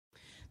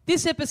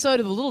This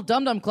episode of the Little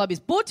Dum Dum Club is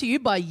brought to you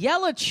by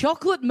Yalla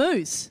Chocolate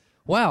Mousse.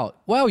 Wow,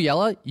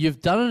 Yalla,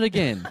 you've done it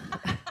again.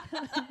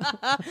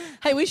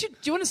 Hey, do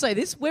you want to say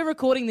this? We're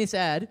recording this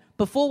ad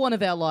before one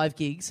of our live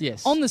gigs.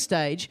 Yes. On the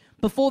stage,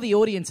 before the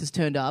audience has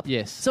turned up.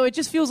 Yes. So it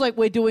just feels like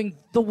we're doing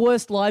the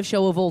worst live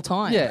show of all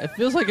time. Yeah, it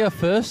feels like our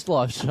first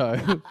live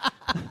show.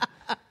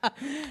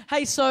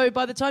 Hey, so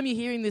by the time you're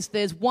hearing this,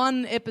 there's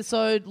one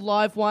episode,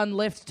 live one,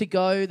 left to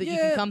go that you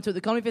can come to at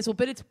the Comedy Festival,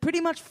 but it's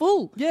pretty much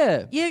full.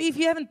 Yeah. Yeah, if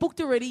you haven't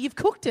booked already, you've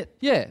cooked it.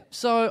 Yeah,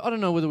 so I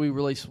don't know whether we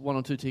release 1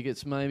 or 2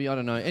 tickets, maybe, I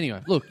don't know.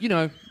 Anyway, look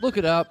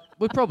it up.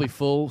 We're probably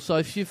full, so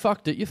if you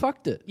fucked it, you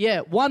fucked it. Yeah,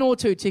 1 or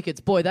 2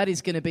 tickets. Boy, that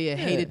is going to be a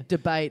heated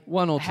debate.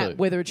 1 or 2.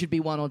 Whether it should be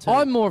 1 or 2.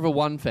 I'm more of a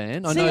 1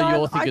 fan. I know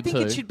you're thinking 2. I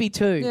think it should be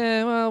 2.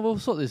 Yeah, well, we'll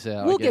sort this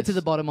out. We'll get to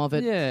the bottom of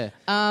it.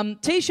 Yeah.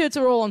 T-shirts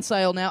are all on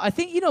sale now. I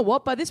think, you know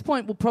what, by this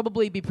point we'll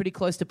probably be pretty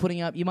close to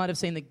putting up, you might have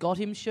seen the Got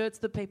Him shirts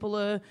that people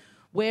are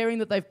wearing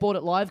that they've bought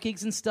at live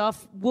gigs and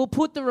stuff. We'll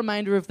put the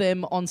remainder of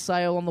them on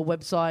sale on the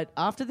website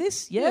after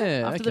this,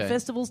 after the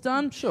festival's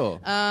done. Sure.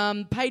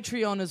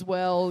 Patreon as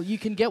well. You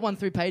can get one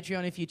through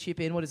Patreon if you chip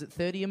in. What is it,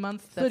 $30 a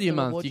month? That's 30 a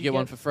month, you get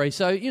one for free.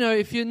 So,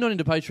 if you're not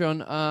into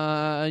Patreon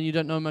and you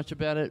don't know much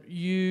about it,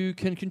 you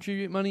can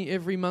contribute money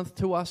every month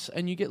to us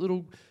and you get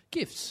little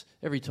gifts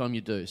every time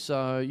you do.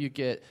 So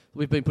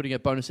we've been putting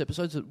out bonus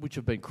episodes which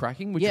have been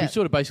cracking, which we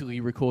sort of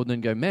basically record and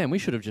then go, man, we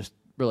should have just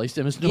released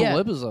them as normal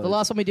episodes. The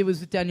last one we did was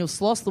with Daniel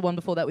Sloss, the one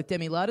before that with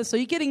Demi Lovato. So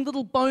you're getting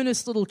little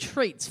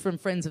treats from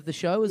friends of the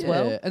show as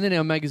well. And then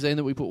our magazine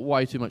that we put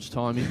way too much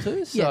time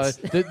into. So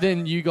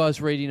then you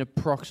guys read in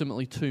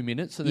approximately 2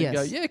 minutes and then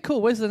go, yeah,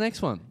 cool, where's the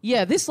next one?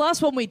 Yeah, this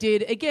last one we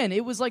did, again,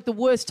 it was like the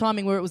worst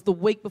timing where it was the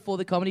week before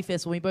the Comedy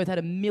Festival. We both had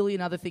a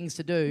million other things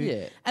to do.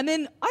 Yeah. And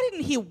then I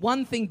didn't hear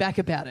one thing back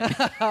about it.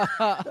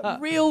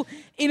 Real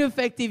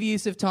ineffective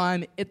use of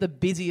time at the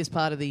busiest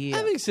part of the year.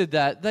 Having said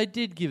that, they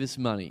did give us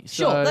money.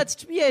 Sure,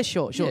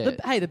 sure.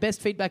 Yeah. The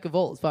best feedback of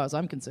all, as far as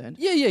I'm concerned.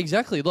 Yeah,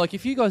 exactly. Like,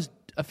 if you guys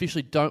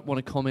officially don't want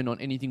to comment on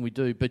anything we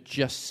do, but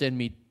just send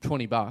me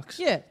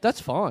 $20,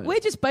 that's fine. We're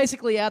just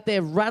basically out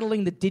there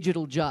rattling the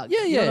digital jug.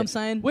 Yeah. You know what I'm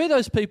saying? We're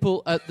those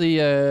people at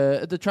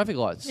the traffic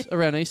lights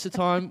around Easter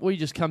time. We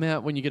just come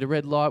out when you get a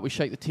red light, we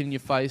shake the tin in your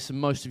face, and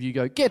most of you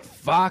go, get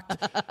fucked.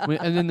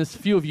 And then there's a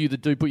few of you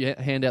that do put your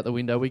hand out the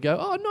window. We go,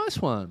 oh, nice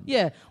one.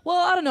 Yeah. Well,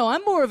 I don't know.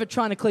 I'm more of a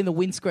trying to clean the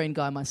windscreen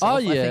guy myself. Oh,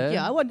 yeah. I think.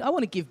 Yeah, I want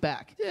to give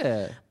back.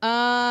 Yeah.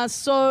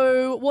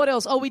 So what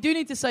else? Oh, we do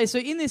need to say, so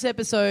in this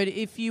episode,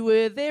 if you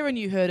were there and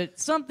you heard it,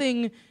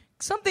 something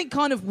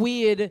kind of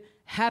weird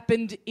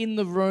happened in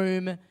the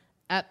room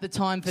at the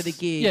time for the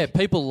gig. Yeah,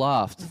 people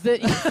laughed.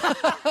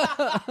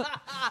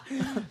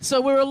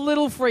 So we're a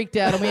little freaked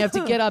out and we have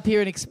to get up here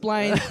and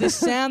explain the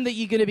sound that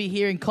you're going to be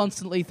hearing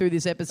constantly through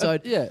this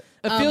episode. It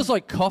feels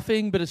like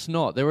coughing, but it's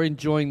not. They were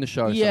enjoying the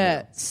show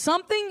somehow.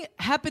 Something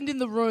happened in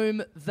the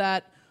room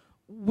that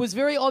was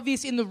very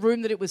obvious in the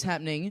room that it was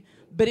happening,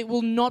 but it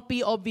will not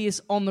be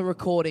obvious on the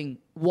recording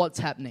what's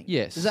happening.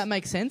 Yes. Does that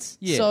make sense?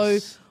 Yes. So,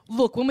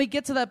 look, when we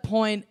get to that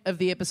point of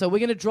the episode, we're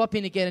going to drop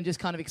in again and just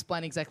kind of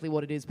explain exactly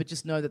what it is, but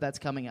just know that that's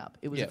coming up.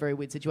 It was a very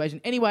weird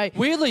situation. Anyway.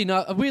 Weirdly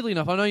enough,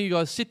 I know you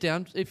guys sit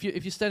down. If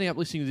you're standing up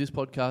listening to this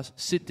podcast,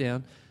 sit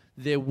down.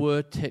 There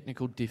were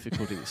technical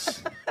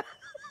difficulties.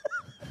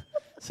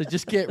 So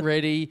just get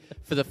ready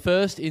for the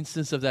first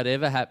instance of that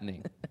ever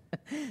happening.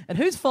 And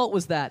whose fault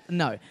was that?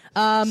 No.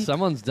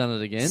 Someone's done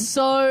it again.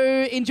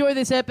 So enjoy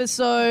this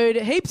episode.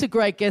 Heaps of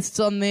great guests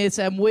on this,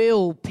 and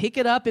we'll pick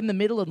it up in the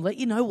middle and let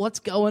you know what's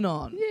going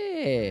on.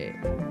 Yeah.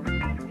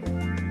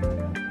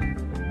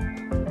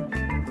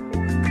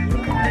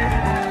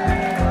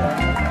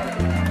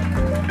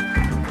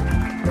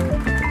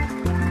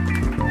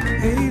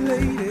 Hey,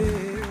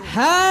 lady.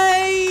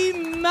 Hey,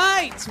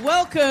 mate.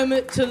 Welcome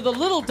to the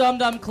Little Dum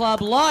Dum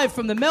Club, live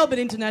from the Melbourne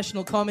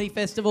International Comedy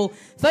Festival.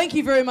 Thank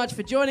you very much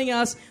for joining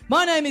us.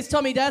 My name is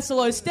Tommy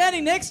Dasilo.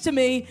 Standing next to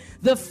me,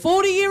 the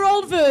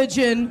 40-year-old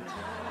virgin,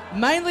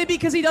 mainly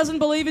because he doesn't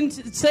believe in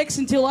sex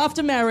until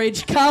after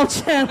marriage, Carl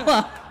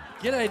Chandler.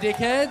 G'day,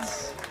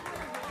 dickheads.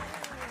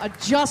 I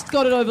just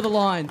got it over the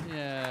line.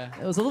 Yeah.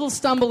 There was a little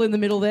stumble in the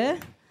middle there.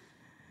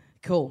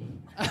 Cool.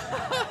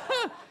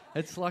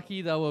 It's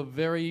lucky they were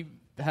very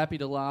happy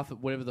to laugh at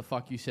whatever the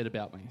fuck you said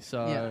about me.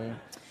 So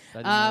they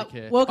didn't really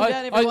care. Welcome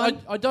down,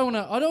 everyone. I don't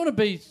want to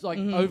be like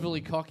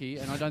overly cocky,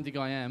 and I don't think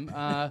I am.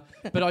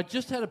 But I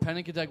just had a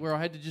panic attack where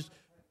I had to just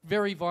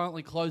very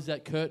violently close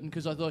that curtain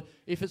because I thought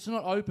if it's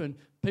not open,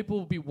 people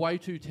will be way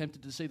too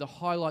tempted to see the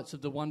highlights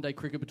of the one-day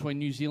cricket between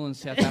New Zealand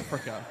and South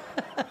Africa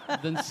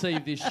than see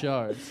this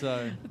show.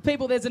 So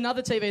people, there's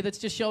another TV that's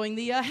just showing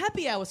the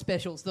happy hour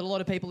specials that a lot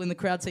of people in the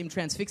crowd seem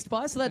transfixed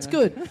by, so that's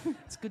good.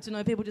 It's good to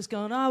know people just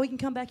going, we can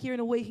come back here in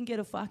a week and get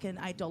a fucking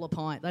 $8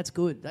 pint. That's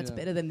good. That's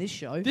better than this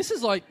show. This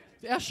is like,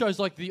 our show's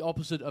like the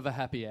opposite of a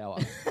happy hour.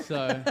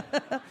 So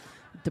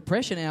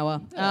depression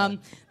hour. Yeah.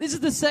 This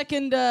is the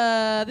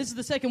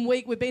second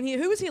week we've been here.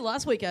 Who was here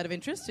last week, out of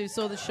interest, who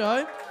saw the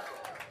show?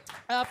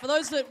 For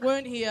those that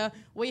weren't here,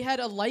 we had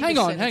a Lakers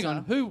Hang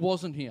on. Who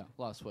wasn't here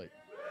last week?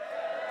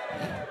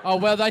 Oh,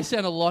 well, they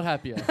sound a lot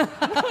happier.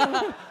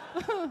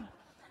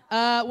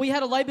 We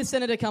had a Labor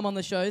senator come on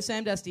the show,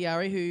 Sam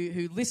Dastyari,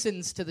 who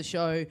listens to the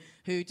show,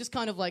 who just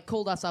kind of like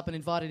called us up and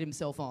invited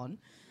himself on.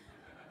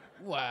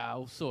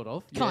 Wow, sort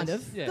of. Kind yes.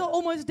 of. Yeah. No,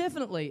 almost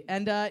definitely.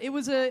 And it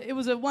was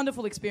a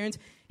wonderful experience.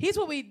 Here's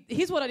what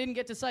I didn't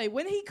get to say.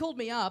 When he called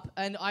me up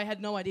and I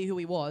had no idea who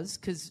he was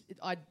because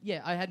I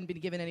hadn't been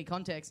given any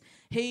context.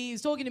 He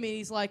was talking to me and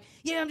he's like,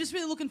 "Yeah, I'm just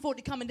really looking forward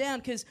to coming down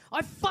because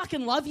I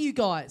fucking love you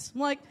guys."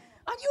 I'm like,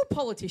 "Aren't you a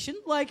politician?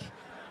 Like,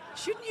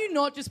 shouldn't you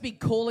not just be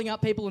calling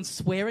up people and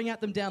swearing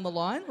at them down the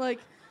line?" Like,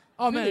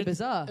 really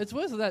bizarre. It's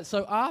worse than that.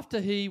 So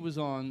after he was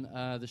on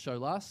the show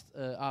last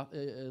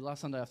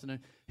Sunday afternoon,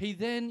 he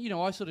then,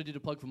 I sort of did a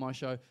plug for my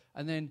show,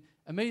 and then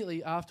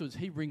immediately afterwards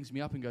he rings me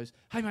up and goes,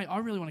 "Hey mate, I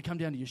really want to come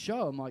down to your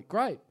show." I'm like,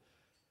 "Great,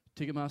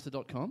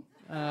 Ticketmaster.com."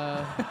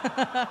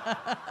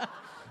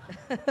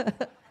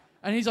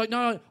 And he's like,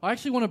 "No, I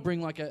actually want to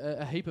bring like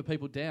a heap of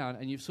people down,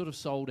 and you've sort of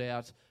sold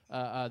out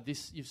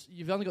this.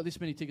 You've only got this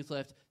many tickets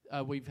left.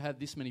 We've had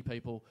this many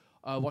people.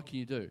 What can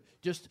you do?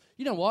 Just,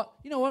 you know what?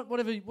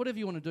 Whatever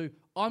you want to do,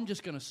 I'm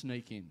just going to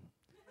sneak in."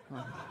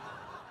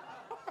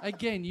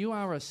 Again, you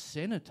are a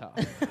senator.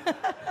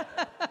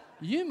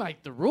 You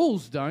make the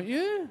rules, don't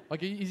you?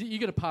 Like, you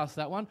got to pass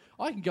that one.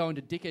 I can go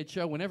into Dickhead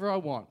Show whenever I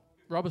want.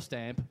 Rubber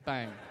stamp,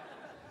 bang.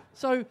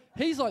 So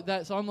he's like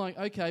that. So I'm like,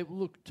 okay, well,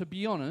 look, to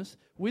be honest,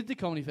 with the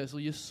comedy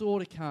festival, you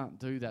sort of can't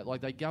do that.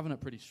 Like, they govern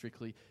it pretty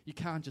strictly. You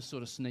can't just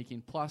sort of sneak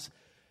in. Plus,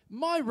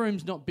 my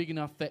room's not big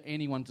enough for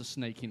anyone to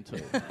sneak into.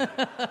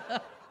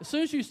 As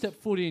soon as you step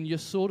foot in, you're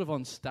sort of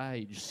on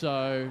stage.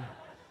 So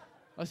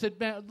I said,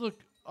 "Man, look,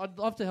 I'd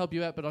love to help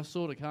you out, but I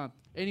sort of can't."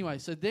 Anyway,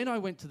 so then I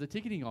went to the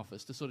ticketing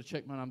office to sort of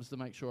check my numbers to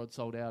make sure I'd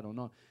sold out or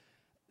not.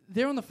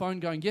 They're on the phone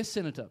going, "Yes,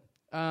 Senator."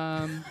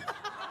 I'm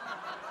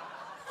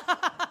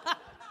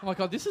like,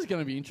 "Oh, this is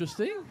going to be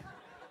interesting."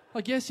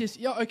 Like, yes,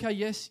 yeah, okay,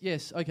 yes,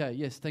 okay,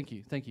 yes, thank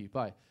you,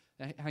 bye.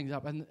 Hangs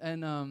up, and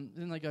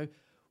then they go,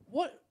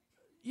 "What?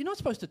 You're not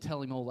supposed to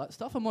tell him all that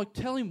stuff." I'm like,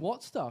 "Tell him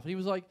what stuff?" And he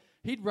was like,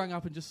 he'd rung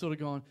up and just sort of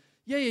gone,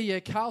 yeah,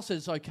 Carl says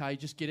it's okay,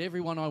 just get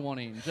everyone I want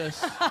in.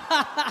 Just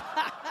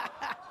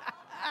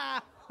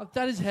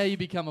that is how you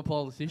become a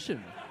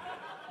politician.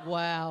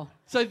 Wow.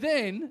 So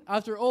then,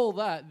 after all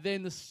that,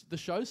 then the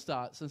show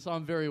starts, and so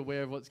I'm very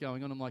aware of what's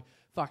going on. I'm like,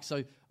 fuck,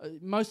 so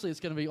mostly it's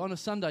going to be, on a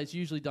Sunday, it's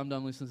usually Dum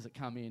Dum listeners that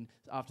come in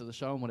after the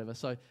show and whatever.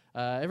 So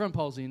everyone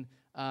polls in.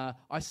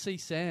 I see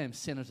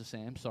Senator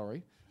Sam,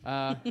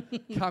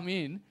 come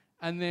in.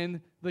 And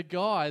then the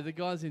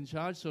guy's in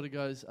charge sort of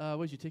goes,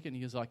 "Where's your ticket?" And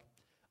he goes like,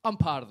 "I'm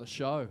part of the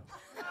show."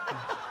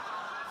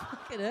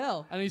 Fucking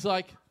hell. And he's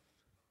like,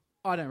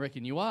 "I don't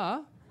reckon you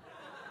are.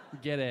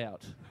 Get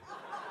out."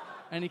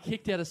 And he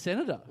kicked out a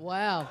senator.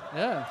 Wow.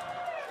 Yeah.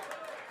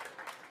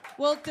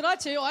 Well, did I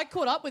tell you, I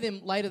caught up with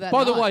him later that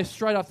By night. the way,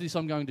 straight after this,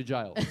 I'm going to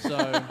jail. So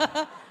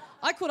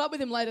I caught up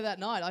with him later that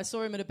night. I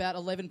saw him at about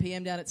 11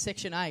 p.m. down at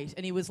Section 8,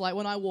 and he was like,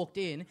 when I walked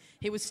in,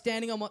 he was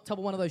standing on top of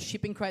one of those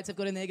shipping crates they've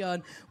got in there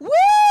going, "Woo!"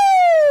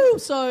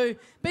 So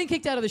being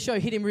kicked out of the show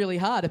hit him really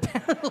hard,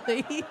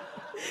 apparently.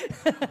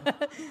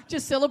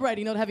 Just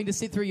celebrating not having to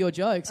sit through your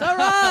jokes. All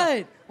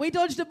right, we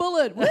dodged a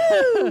bullet.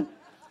 Woo!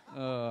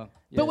 yeah.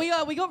 But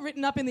we got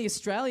written up in the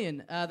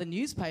Australian, the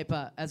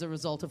newspaper, as a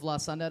result of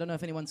last Sunday. I don't know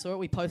if anyone saw it.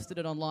 We posted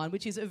it online,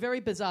 which is a very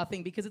bizarre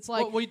thing because it's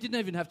like... Well, we didn't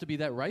even have to be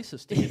that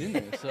racist to get in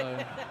there,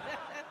 so...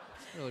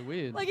 Really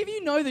weird. Like, if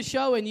you know the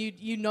show and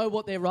you know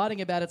what they're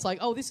writing about, it's like,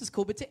 oh, this is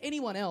cool. But to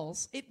anyone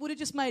else, it would have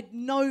just made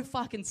no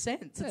fucking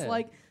sense. Yeah. It's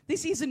like,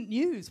 this isn't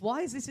news.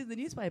 Why is this in the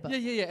newspaper?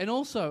 Yeah. And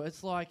also,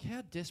 it's like,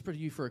 how desperate are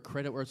you for a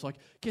credit where it's like,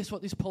 guess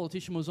what? This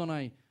politician was on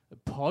a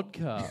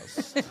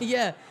podcast.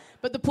 Yeah.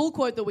 But the pull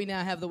quote that we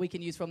now have that we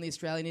can use from the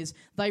Australian is,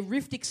 "They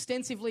riffed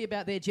extensively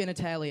about their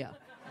genitalia."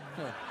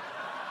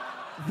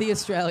 The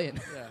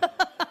Australian.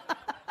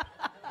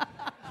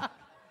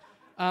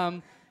 Yeah.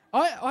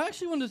 I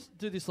actually wanted to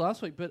do this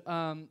last week, but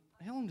how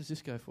long does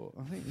this go for?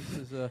 I think this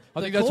is.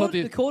 I think that's what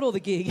the court or the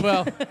gig.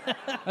 Well,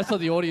 that's what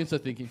the audience are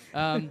thinking.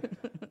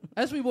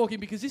 As we walk in,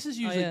 because this is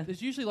usually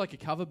there's usually like a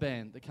cover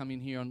band that come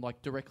in here and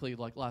like directly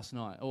like last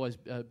night, always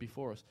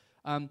before us.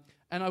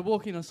 And I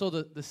walk in, I saw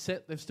the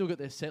set. They've still got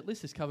their set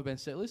list, this cover band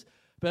set list.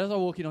 But as I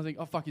walk in, I think,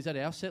 oh fuck, is that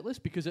our set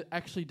list? Because it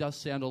actually does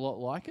sound a lot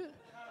like it.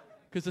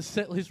 Because the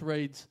set list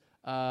reads,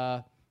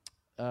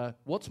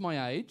 "What's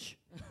my age?"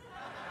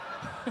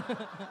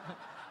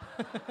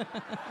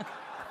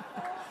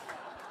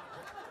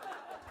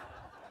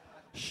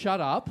 "Shut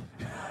up."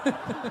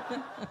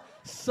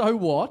 "So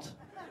what?"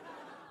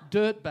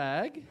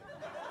 "Dirtbag."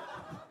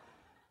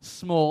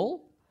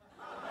 "Small."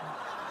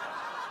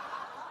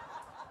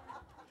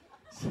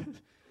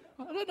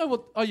 I don't know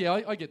what... Oh, yeah,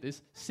 I get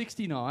this.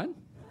 69.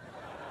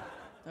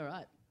 All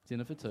right.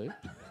 Dinner for two.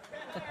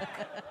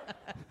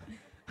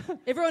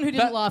 Everyone who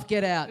didn't laugh,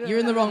 get out. You're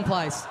in the wrong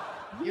place.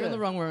 You're in the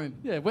wrong room.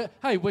 Yeah,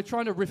 we're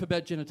trying to riff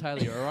about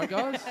genitalia, all right,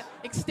 guys?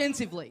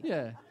 Extensively.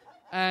 Yeah.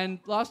 And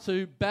last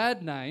two,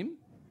 bad name.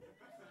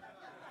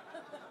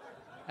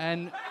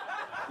 And...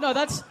 No,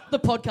 that's the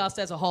podcast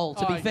as a whole,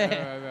 to be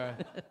fair.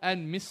 Right.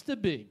 And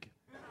Mr. Big.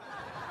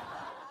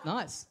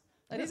 Nice.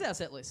 That is our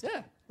set list.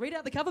 Yeah. Read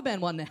out the cover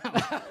band one now.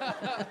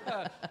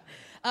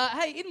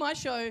 Hey, in my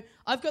show,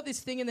 I've got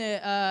this thing in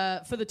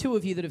there for the two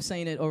of you that have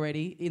seen it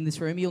already in this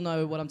room. You'll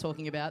know what I'm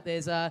talking about.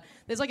 There's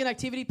like an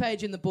activity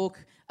page in the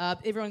book.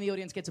 Everyone in the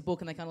audience gets a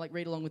book and they kind of like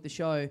read along with the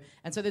show.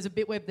 And so there's a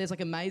bit where there's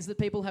like a maze that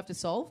people have to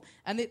solve.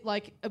 And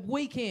like a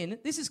week in,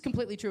 this is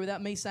completely true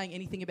without me saying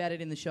anything about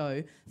it in the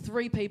show,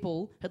 3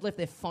 people had left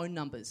their phone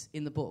numbers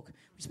in the book,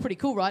 which is pretty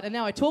cool, right? And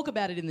now I talk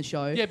about it in the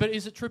show. Yeah, but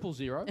is it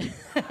 000?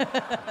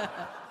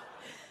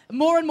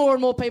 More and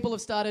more people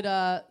have started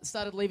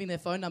leaving their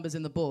phone numbers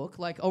in the book.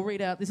 Like, I'll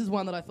read out. This is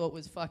one that I thought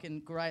was fucking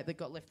great that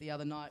got left the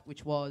other night,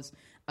 which was,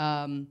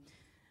 hey,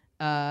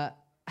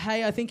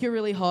 I think you're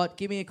really hot.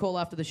 Give me a call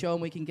after the show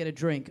and we can get a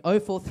drink.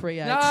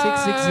 0438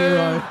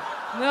 660.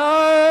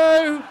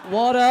 No!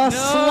 What a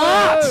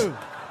slut!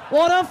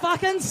 What a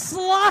fucking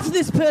slut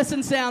this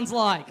person sounds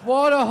like.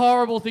 What a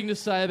horrible thing to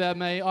say about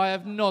me. I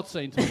have not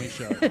seen Tommy's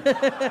show.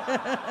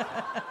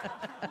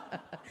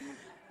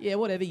 Yeah,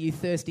 whatever, you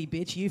thirsty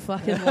bitch. You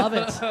fucking love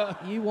it.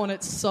 You want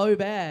it so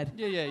bad.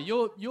 Yeah.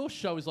 Your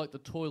show is like the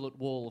toilet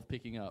wall of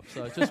picking up,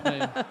 so it just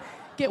means...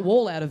 Get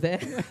Wall out of there.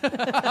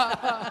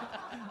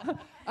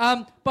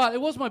 But it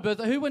was my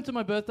birthday. Who went to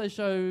my birthday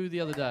show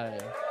the other day?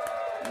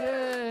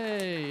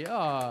 Yay!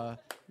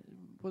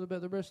 What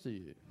about the rest of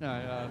you?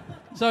 No.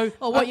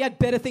 You had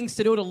better things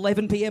to do at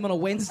 11 p.m. on a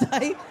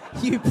Wednesday?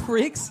 You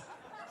pricks.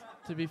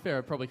 To be fair,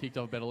 it probably kicked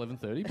off about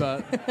 11:30,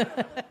 but...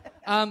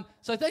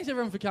 So thanks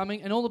everyone for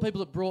coming, and all the people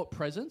that brought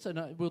presents,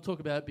 and we'll talk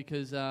about it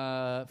because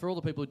for all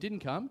the people who didn't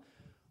come,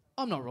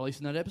 I'm not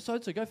releasing that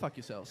episode, so go fuck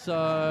yourself.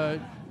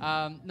 So,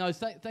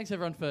 thanks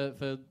everyone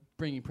for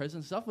bringing presents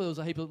and stuff. There was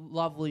a heap of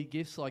lovely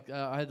gifts, like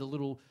I had a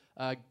little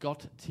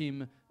Got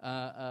Tim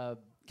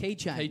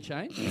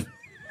keychain.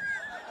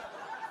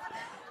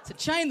 It's a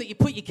chain that you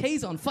put your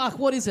keys on. Fuck,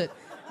 what is it?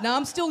 No,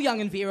 I'm still young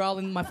and virile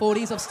in my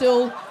 40s. I'm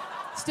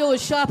still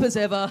as sharp as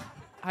ever.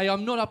 Hey,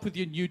 I'm not up with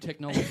your new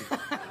technology.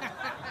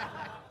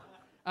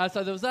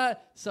 So there was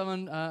that.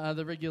 Someone,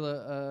 the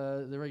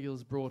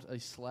regulars brought a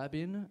slab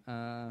in.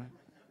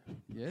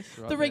 Yes,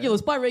 right. The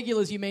regulars. By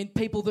regulars, you mean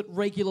people that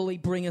regularly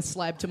bring a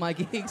slab to my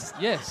gigs.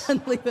 Yes.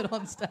 And leave it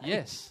on stage.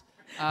 Yes.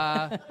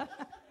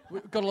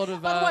 We've got a lot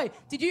of... By the way,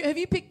 have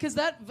you picked... Because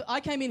I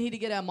came in here to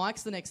get our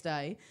mics the next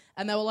day,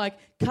 and they were like,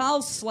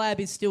 Carl's slab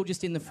is still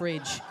just in the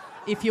fridge.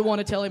 If you want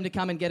to tell him to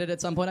come and get it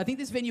at some point. I think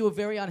this venue were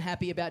very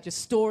unhappy about just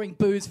storing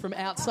booze from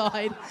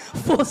outside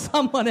for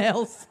someone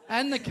else.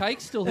 And the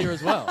cake's still here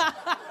as well.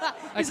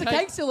 Is the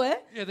cake still there?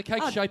 Yeah, the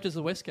cake's shaped as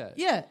the Westgate.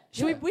 Yeah.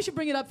 We should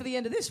bring it up for the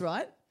end of this,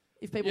 right?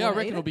 If people I want to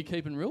reckon it'll be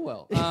keeping real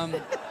well.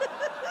 No.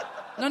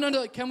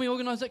 Can we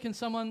organise that? Can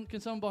someone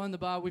behind the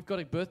bar? We've got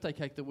a birthday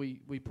cake that we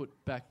put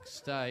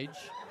backstage.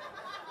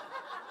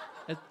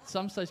 At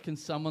some stage, can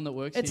someone that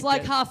works It's here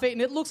like half eaten.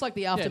 It looks like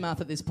the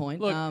aftermath at this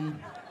point. Look,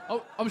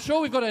 I'm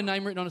sure we've got our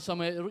name written on it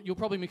somewhere. You'll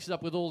probably mix it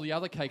up with all the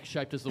other cakes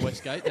shaped as the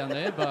Westgate down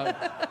there,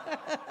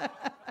 but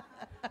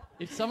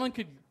if someone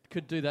could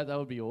do that, that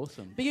would be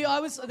awesome. But I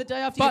was the day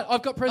after. But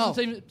I've got presents.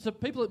 Even, so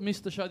people that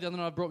missed the show the other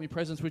night have brought me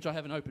presents which I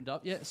haven't opened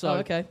up yet. So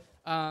okay.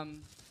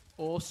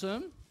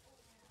 Awesome.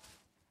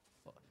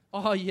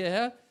 Oh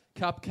yeah,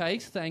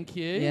 cupcakes. Thank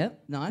you. Yeah,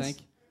 nice.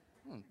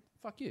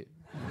 Fuck you.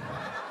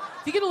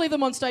 If you're going to leave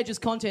them on stage as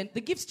content,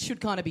 the gifts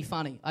should kind of be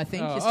funny, I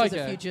think, just as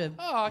a future...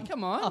 Oh,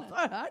 come on. Oh,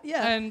 all right,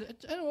 yeah. And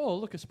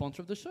look, a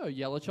sponsor of the show,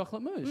 Yellow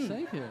Chocolate Mousse.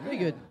 Thank you. Very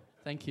good.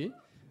 Thank you.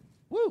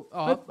 Woo.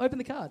 Open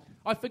the card.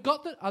 I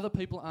forgot that other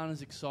people aren't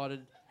as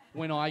excited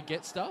when I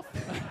get stuff.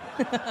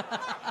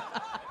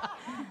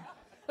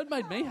 It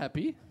made me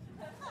happy.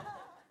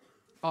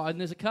 Oh, and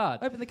there's a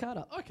card. Open the card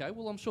up. Okay,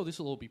 well, I'm sure this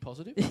will all be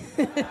positive.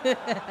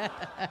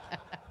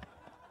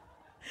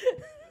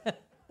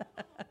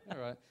 All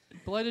right.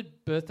 Belated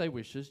birthday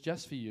wishes,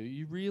 just for you.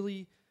 You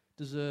really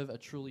deserve a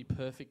truly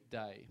perfect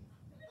day.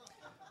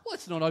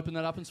 Let's not open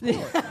that up and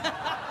spoil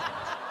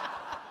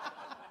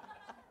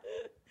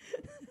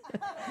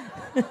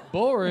it.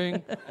 Boring.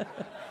 Okay.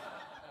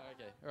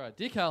 All right.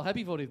 Dear Carl,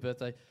 happy 40th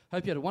birthday.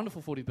 Hope you had a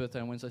wonderful 40th birthday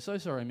on Wednesday. So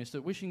sorry I missed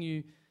it. Wishing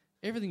you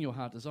everything your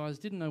heart desires.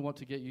 Didn't know what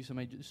to get you, so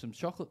made you some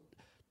chocolate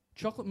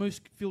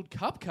mousse-filled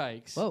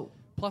cupcakes. Whoa.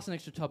 Plus an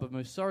extra tub of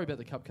mousse. Sorry about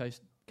the cupcake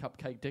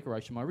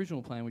decoration. My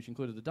original plan, which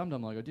included the Dum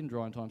Dum logo, didn't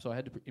dry in time, so I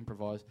had to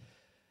improvise.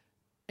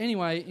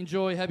 Anyway,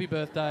 enjoy. Happy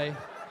birthday.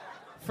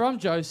 From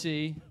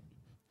Josie.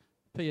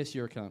 P.S.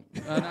 You're a cunt.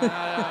 No.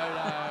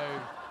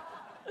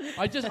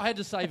 I had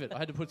to save it. I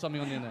had to put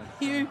something on the end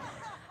there.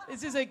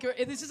 This is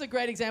a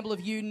great example of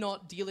you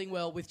not dealing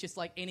well with just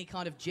like any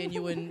kind of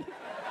genuine...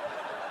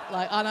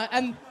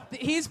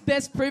 here's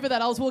best proof of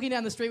that. I was walking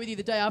down the street with you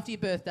the day after your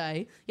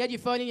birthday. You had your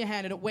phone in your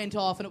hand and it went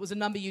off and it was a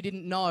number you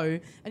didn't know.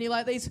 And you're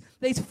like, these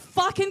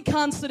fucking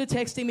cunts that are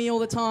texting me all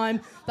the time,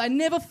 they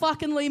never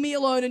fucking leave me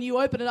alone. And you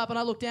open it up and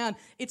I look down.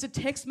 It's a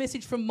text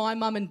message from my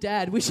mum and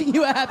dad wishing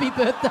you a happy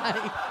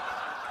birthday.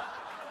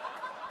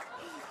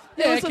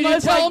 It was the can you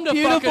most tell 'em to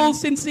beautiful, fucking-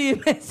 sincere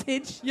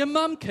message. Your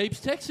mum keeps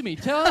texting me.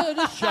 Tell her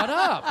to shut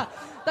up.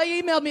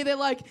 They emailed me. They're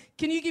like,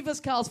 "Can you give us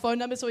Carl's phone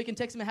number so we can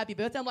text him a happy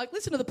birthday?" I'm like,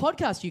 "Listen to the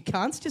podcast, you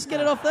cunts. Just get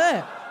it off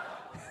there."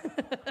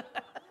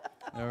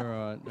 All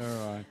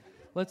right.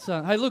 Let's.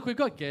 Hey, look, we've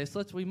got guests.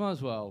 We might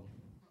as well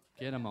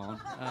get them on.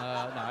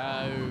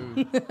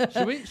 No.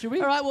 Should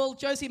we? All right. Well,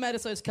 Josie made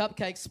us those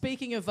cupcakes.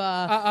 Speaking of,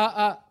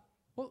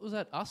 What was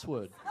that us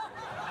word?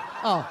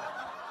 oh,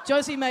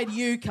 Josie made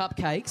you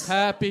cupcakes.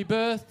 Happy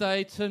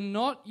birthday to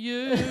not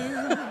you.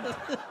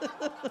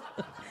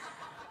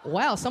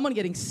 Wow, someone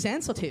getting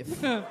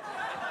sensitive.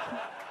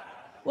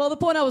 Well, the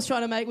point I was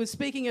trying to make was,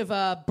 speaking of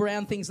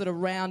brown things that are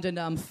round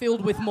and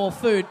filled with more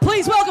food,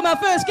 please welcome our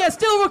first guest,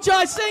 Dilruk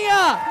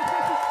Jayasinha.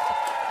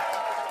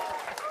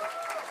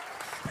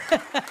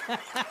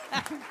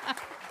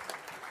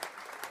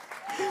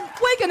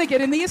 We're going to get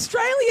in the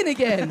Australian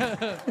again.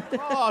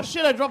 Oh,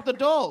 shit, I dropped the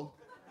doll.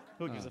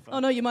 Who gives a fuck? Oh,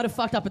 no, you might have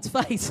fucked up its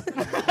face.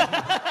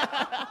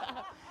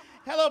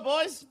 Hello,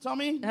 boys.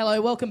 Tommy.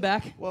 Hello, welcome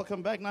back.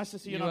 Welcome back. Nice to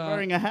see you, You, not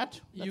wearing a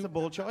hat. That's you- a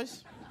bold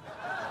choice.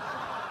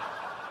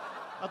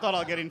 I thought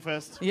I'll get in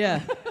first.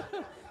 Yeah.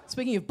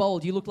 Speaking of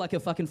bold, you look like a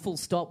fucking full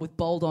stop with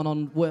bold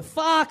on word.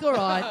 Fuck, all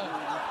right.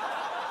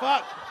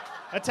 Fuck.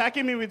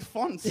 Attacking me with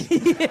fonts.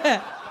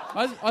 Yeah.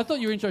 I thought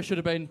your intro should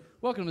have been,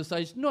 welcome to the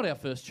stage, not our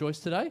first choice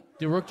today,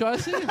 Dilruk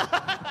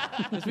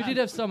Jayasinha. Because we did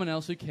have someone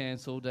else who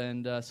cancelled,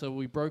 and so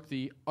we broke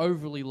the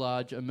overly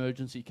large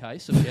emergency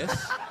case of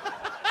guests.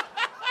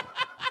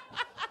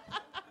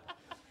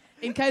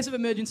 In case of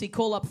emergency,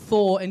 call up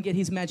Thor and get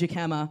his magic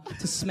hammer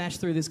to smash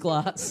through this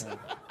glass.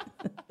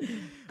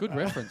 Good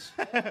reference.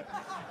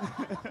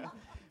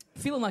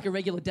 Feeling like a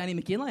regular Danny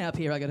McKinley up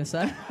here, I gotta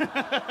say.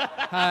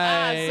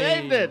 Hey.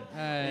 Saved it.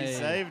 Hey. He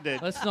saved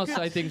it. Let's not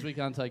say things we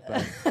can't take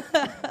back.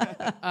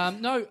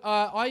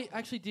 I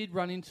actually did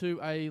run into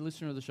a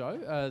listener of the show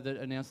that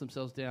announced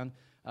themselves down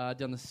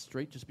the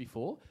street just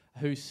before,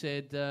 who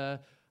said,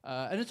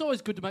 and it's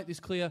always good to make this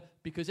clear,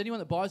 because anyone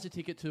that buys a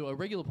ticket to a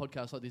regular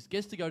podcast like this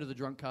gets to go to the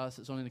Drunk Cast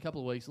that's on in a couple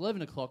of weeks,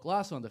 11 o'clock,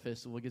 last night of the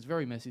festival. It gets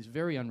very messy, it's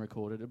very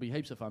unrecorded, it'll be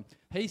heaps of fun.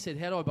 He said,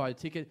 how do I buy a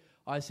ticket?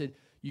 I said,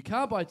 you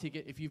can't buy a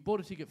ticket. If you've bought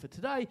a ticket for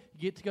today, you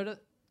get to go to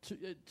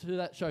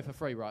that show for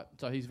free, right?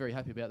 So he's very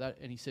happy about that.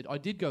 And he said, I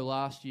did go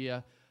last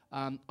year.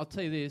 I'll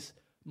tell you this,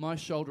 my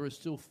shoulder is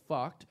still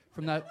fucked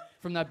from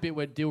that bit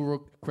where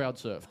Dilruk crowd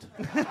surfed.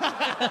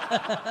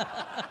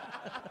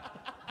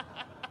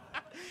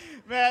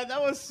 Man, that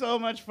was so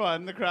much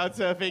fun, the crowd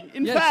surfing.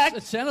 In Yes, fact,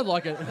 it sounded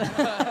like it.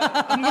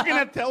 I'm looking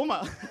at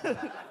Thelma.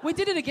 We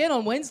did it again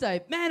on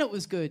Wednesday. Man, it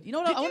was good. You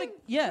know what? Did I want you? to.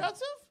 Yeah. Crowd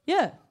surf?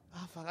 Yeah.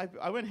 Oh, fuck.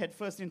 I went head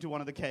first into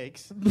one of the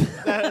cakes.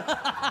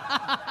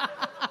 I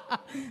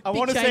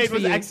want to change say it for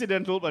was you.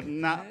 accidental, but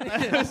nah.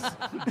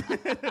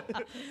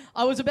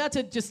 I was about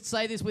to just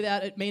say this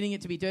without it meaning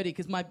it to be dirty,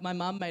 because my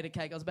mum made a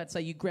cake. I was about to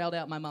say you growled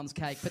out my mum's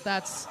cake, but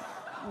that's...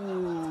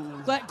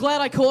 Glad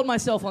I caught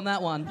myself on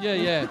that one.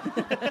 Yeah.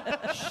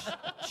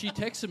 She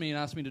texted me and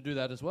asked me to do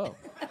that as well.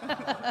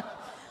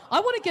 I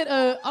want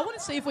to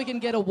see if we can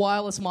get a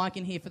wireless mic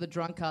in here for the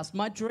Drunk Cast.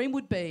 My dream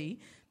would be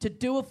to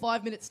do a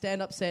 5-minute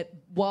stand-up set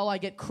while I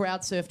get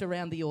crowd surfed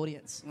around the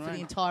audience for the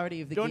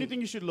entirety of the Don't you gig.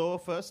 think you should lower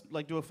first?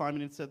 Like do a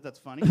 5-minute set that's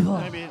funny?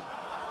 Maybe.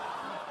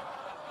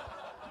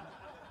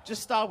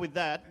 Just start with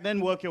that,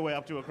 then work your way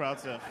up to a crowd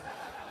surf.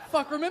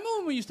 Fuck, remember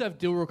when we used to have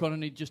Dilruk on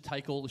and he'd just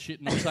take all the shit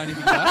and not say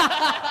anything back?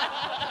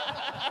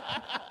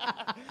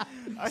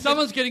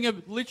 Someone's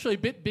getting literally a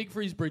bit big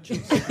for his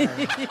britches. Do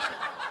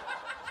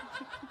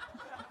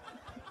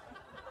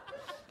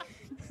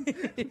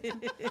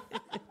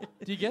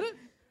you get it?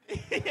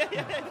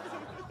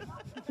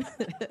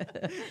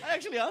 I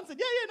actually answered,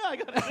 no, I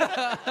got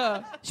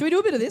it. Should we do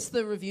a bit of this,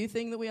 the review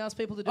thing that we asked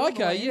people to do?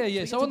 Okay, yeah. Should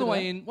we So get on the to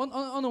way in,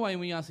 on the way in,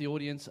 we asked the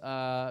audience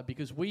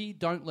because we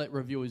don't let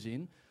reviewers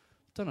in.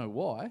 Don't know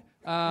why.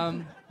 I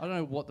don't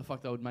know what the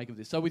fuck they would make of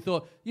this. So we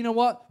thought, you know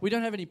what? We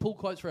don't have any pull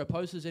quotes for our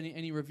posters,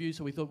 any reviews.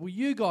 So we thought, well,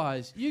 you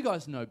guys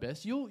know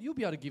best. You'll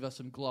be able to give us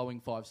some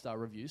glowing 5-star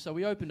reviews. So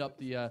we opened up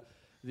the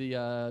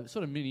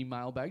sort of mini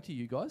mailbag to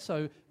you guys.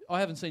 So I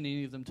haven't seen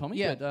any of them, Tommy.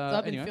 Yeah, but,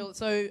 I've been anyway.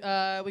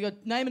 So we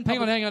got name and Hang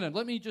public... on.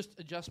 Let me just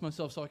adjust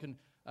myself so I can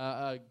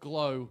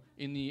glow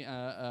in the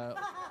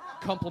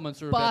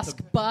compliments are about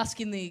to... Bask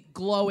in the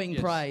glowing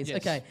Yes, praise. yes.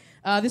 Okay.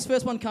 This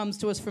first one comes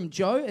to us from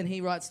Joe, and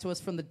he writes to us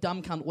from the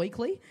Dumb Cunt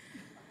Weekly.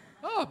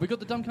 Oh, we got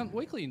the Dumb Cunt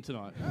Weekly in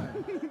tonight.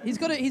 He's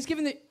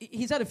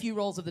had a few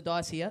rolls of the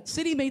dice here.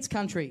 City meets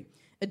country.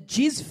 A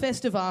jizz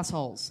fest of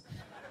assholes.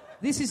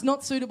 This is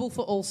not suitable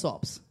for all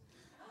sops.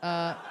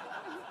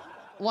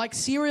 Like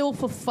cereal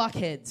for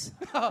fuckheads.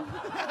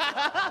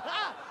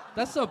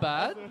 That's not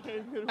bad.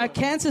 A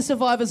cancer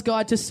survivor's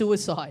guide to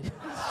suicide.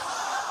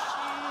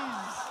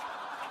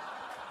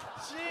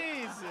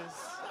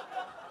 Jesus.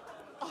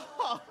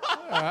 All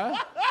right.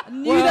 I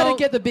knew that'd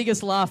get the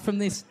biggest laugh from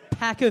this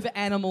pack of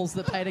animals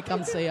that pay to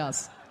come see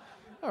us.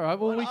 All right.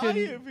 Well, we Are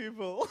you can.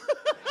 people?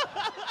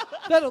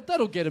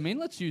 That'll get him in.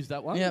 Let's use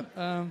that one.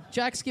 Yep.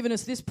 Jack's given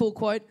us this pull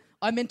quote.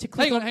 I meant to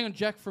click Hang on.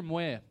 Jack from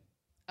where?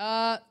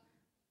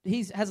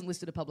 He hasn't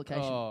listed a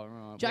publication. Oh,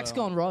 right. Jack's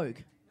gone rogue.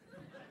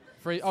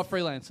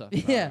 Freelancer.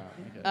 Yeah.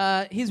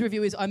 Right, okay. His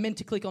review is, I meant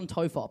to click on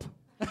Tofop.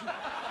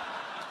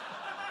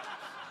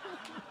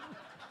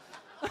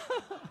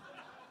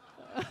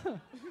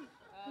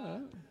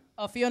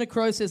 Fiona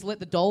Crow says, let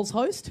the dolls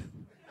host.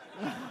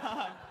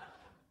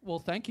 Well,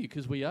 thank you,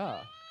 because we are.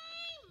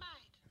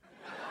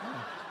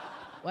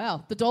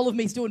 Wow, the doll of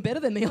me's doing better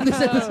than me on this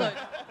episode.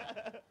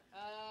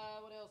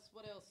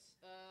 What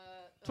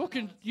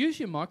else? Use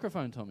your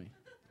microphone, Tommy.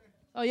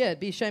 Oh, yeah, it'd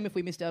be a shame if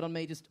we missed out on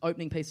me just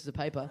opening pieces of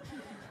paper.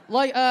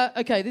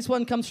 Okay, this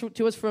one comes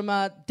to us from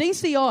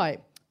DCI,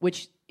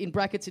 which in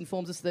brackets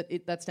informs us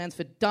that that stands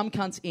for Dumb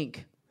Cunts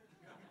Inc.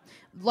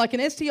 Like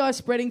an STI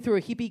spreading through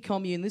a hippie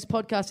commune, this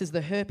podcast is the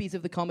herpes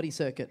of the comedy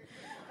circuit,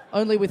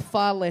 only with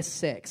far less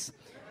sex.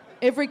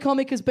 Every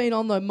comic has been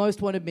on, though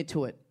most won't admit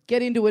to it.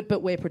 Get into it,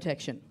 but wear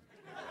protection.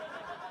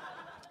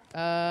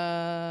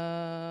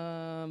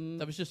 That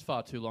was just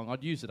far too long.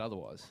 I'd use it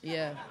otherwise.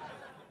 Yeah.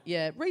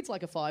 Yeah, it reads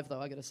like a 5,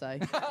 though, I gotta say.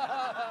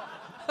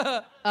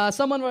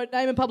 Someone wrote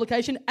name and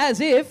publication,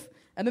 as if,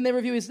 and then their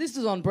review is, this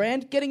is on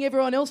brand, getting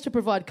everyone else to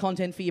provide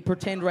content for your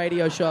pretend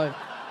radio show.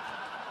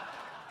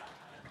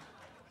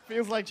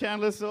 Feels like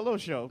Chandler's solo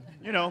show.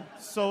 You know,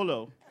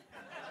 solo.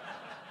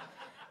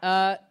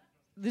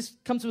 This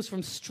comes to us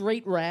from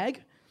Street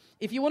Rag.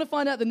 If you want to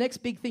find out the next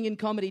big thing in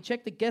comedy,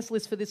 check the guest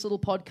list for this little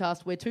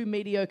podcast where 2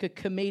 mediocre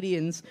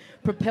comedians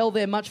propel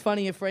their much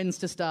funnier friends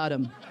to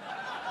stardom.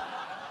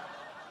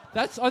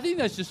 I think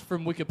that's just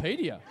from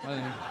Wikipedia.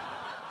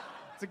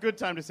 It's a good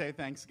time to say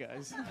thanks,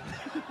 guys.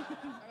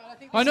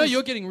 I know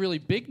you're getting really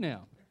big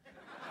now.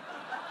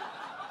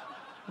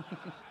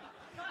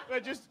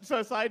 But just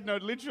so side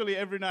note, literally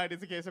every night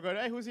it's a case of going,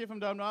 hey, who's here from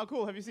Dumb? Oh,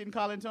 cool. Have you seen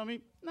Carl and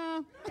Tommy?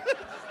 Nah.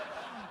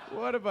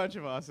 What a bunch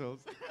of assholes.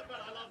 But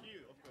I love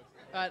you, of course.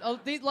 All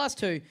right, the last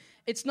 2.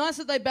 It's nice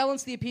that they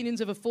balance the opinions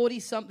of a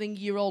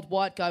 40-something-year-old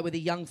white guy with a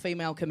young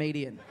female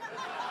comedian.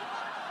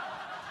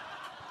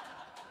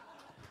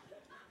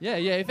 Yeah.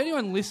 If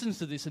anyone listens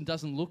to this and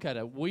doesn't look at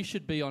it, we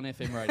should be on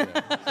FM radio.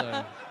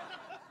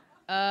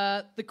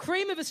 So. The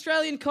cream of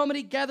Australian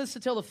comedy gathers to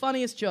tell the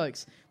funniest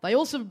jokes. They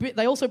also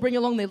bring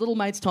along their little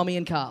mates Tommy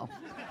and Carl.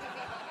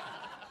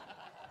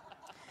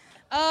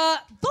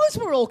 Those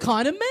were all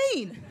kind of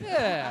mean.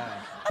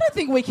 Yeah. I don't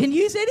think we can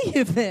use any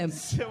of them.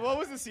 So what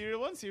was the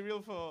cereal one?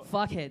 Cereal for...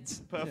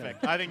 Fuckheads.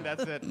 Perfect. Yeah. I think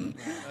that's it.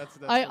 That's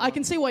I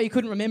can see why you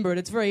couldn't remember it.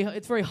 It's very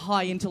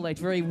high intellect,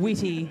 very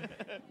witty.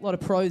 A lot of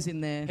prose in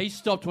there. He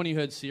stopped when he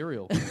heard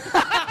cereal.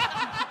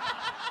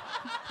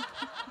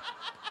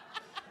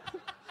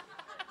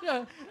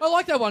 Yeah, I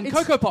like that one.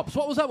 Cocoa Pops.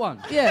 What was that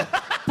one? Yeah.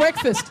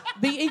 Breakfast.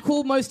 The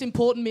equal most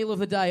important meal of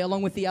the day,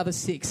 along with the other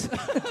 6.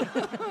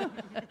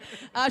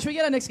 Should we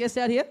get our next guest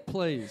out here?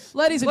 Please.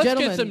 Ladies and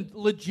gentlemen. Let's get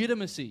some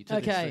legitimacy to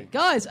this Okay, thing.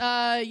 guys,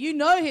 you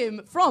know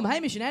him from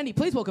Hamish and Andy.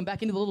 Please welcome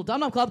back into the Little Dum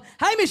Dum Club,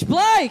 Hamish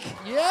Blake!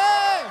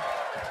 Yeah!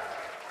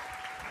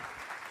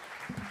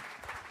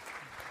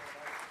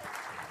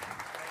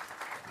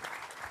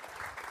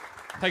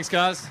 Thanks,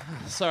 guys.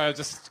 Sorry, I've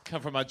just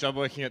come from my job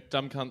working at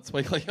Dumb Cunts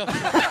Weekly.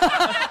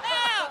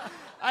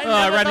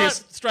 I ran here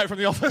straight from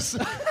the office.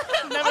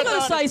 I've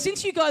got to say,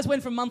 since you guys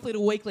went from monthly to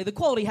weekly, the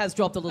quality has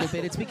dropped a little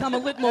bit. It's become a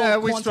little more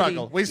we quantity.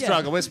 struggle. We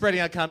struggle. We're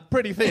spreading our cunt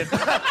pretty thin.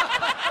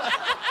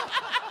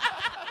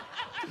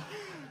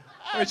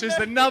 Which is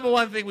the number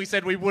one thing we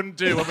said we wouldn't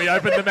do when we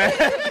opened the mag.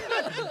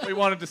 We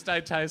wanted to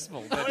stay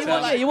tasteful. But,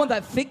 you want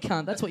that thick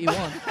cunt. That's what you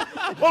want.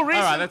 Well, all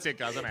right, that's it,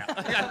 guys. I'm out.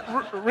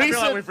 I feel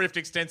like we've riffed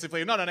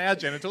extensively, not on our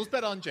genitals,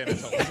 but on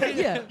genitals.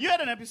 Yeah. You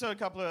had an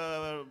episode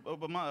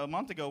a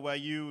month ago where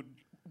you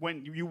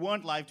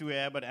weren't live to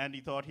air, but Andy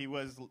thought he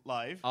was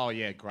live. Oh,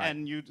 yeah, great.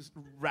 And you just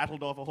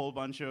rattled off a whole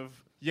bunch of...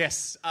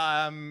 Yes,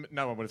 no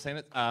one would have seen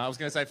it. I was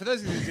going to say, for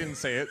those of you who didn't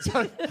see it,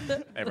 so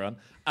everyone,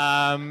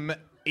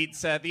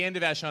 it's at the end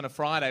of our show on a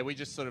Friday, we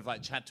just sort of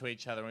like chat to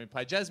each other and we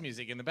play jazz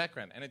music in the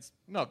background. And it's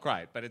not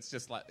great, but it's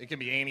just like, it can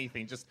be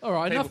anything. Just all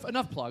right,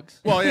 enough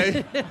plugs. Well,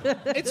 yeah,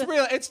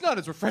 it's not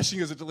as refreshing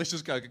as a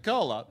delicious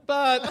Coca-Cola,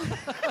 but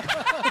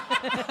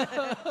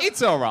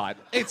it's all right.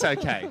 It's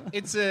okay.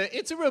 It's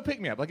a real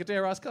pick-me-up, like a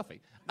Dare Ice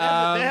coffee.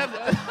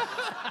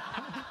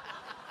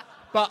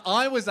 But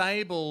I was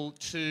able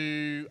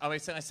to... I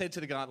said to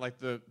the guy, like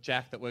the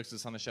Jack that works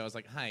with us on the show, I was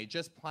like, hey,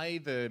 just play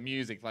the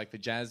music, like the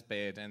jazz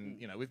bed, and,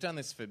 you know, we've done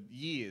this for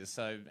years,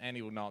 so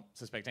Andy will not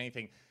suspect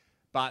anything.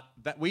 But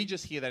that we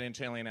just hear that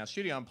internally in our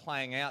studio, and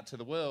playing out to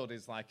the world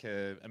is like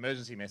an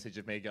emergency message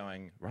of me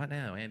going, right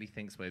now, Andy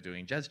thinks we're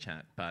doing jazz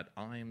chat, but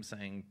I'm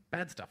saying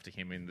bad stuff to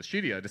him in the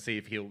studio to see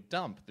if he'll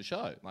dump the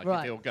show. Like,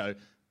 if he'll go...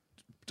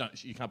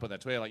 you can't put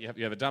that to air. Like,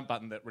 you have a dump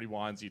button that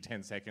rewinds you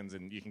 10 seconds,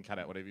 and you can cut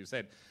out whatever you've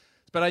said.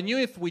 But I knew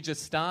if we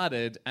just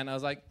started, and I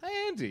was like,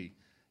 hey, Andy,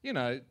 you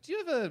know, do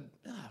you ever...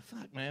 Oh,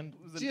 fuck, man.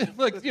 Do you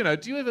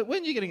ever...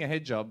 When you're getting a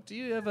head job, do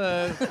you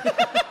ever...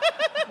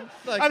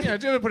 do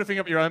you ever put a finger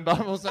up your own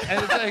bum or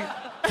something?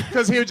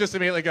 Because he would just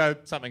immediately go,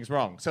 something's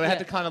wrong. So I had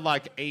to kind of,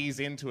 like,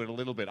 ease into it a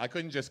little bit. I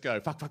couldn't just go,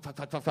 fuck,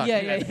 Yeah.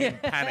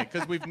 and panic.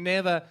 Because we've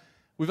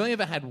only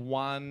ever had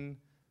one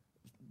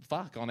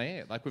fuck on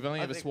air. Like, we've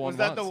only ever sworn Was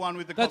that once. the one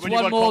with the That's when you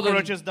one got more than-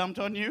 cockroaches dumped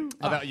on you?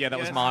 That Yes.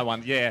 was my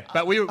one, yeah.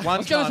 But we were I one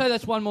was going to time... say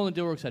that's one more than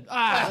Dilruk said.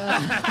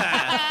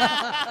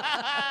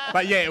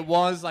 But yeah, it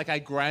was like I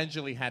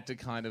gradually had to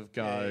kind of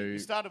go... You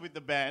started with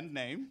the band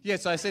name. Yeah,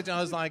 so I said,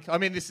 I was like, I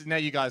mean, this is now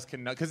you guys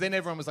can know, because then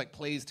everyone was like,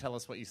 please tell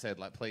us what you said,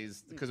 like,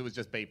 please, because it was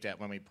just beeped out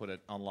when we put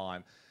it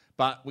online.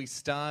 But we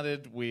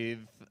started with,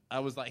 I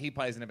was like, he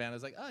plays in a band. I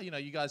was like, oh, you know,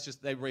 you guys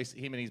just,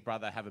 him and his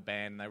brother have a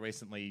band. And they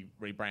recently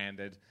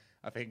rebranded.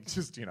 I think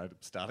just, you know, to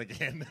start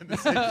again.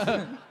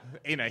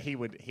 You know,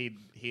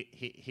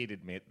 he'd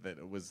admit that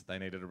they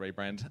needed a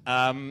rebrand.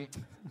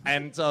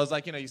 And so I was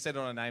like, you know, you said it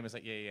on a name. I was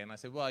like, yeah. And I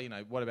said, well, you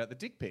know, what about the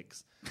dick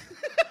pics?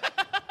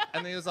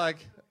 And he was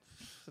like,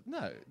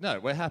 no,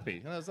 we're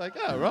happy. And I was like,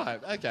 oh,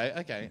 right,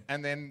 okay.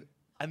 And then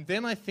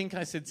I think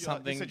I said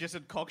something. You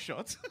suggested cock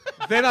shots.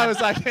 Then I was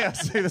like, yeah,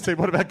 see,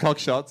 what about cock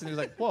shots? And he was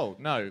like, whoa,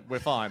 no, we're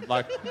fine.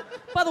 Like,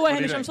 By the way, What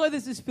do you Hamish, I'm think? sorry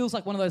this feels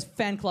like one of those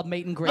fan club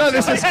meet and greets. no,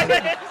 this is.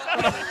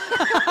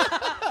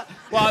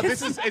 Well,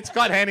 it's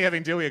quite handy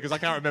having Dill here because I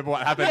can't remember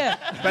what happened. Yeah.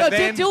 But No,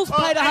 then, Dill's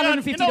paid hang on,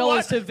 $150 you know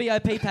what? to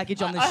VIP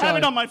package on this I show. have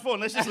it on my phone.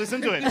 Let's just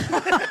listen to it.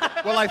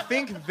 well, I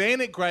think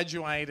then it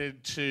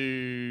graduated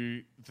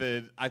to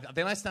then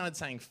I started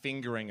saying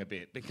fingering a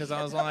bit because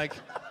I was like,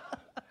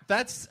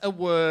 that's a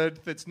word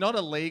that's not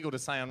illegal to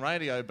say on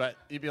radio, but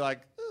you'd be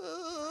like,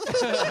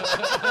 starting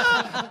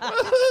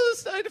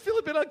to feel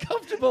a bit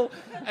uncomfortable.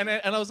 And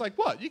I was like,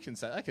 what? I can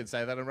say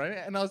that on radio.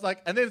 And I was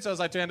like, so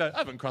I turned out, I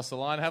haven't crossed the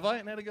line, have I?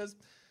 And Anna goes,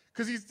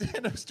 because he's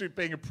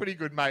being a pretty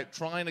good mate,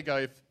 trying to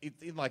go,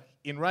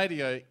 in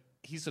radio,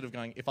 he's sort of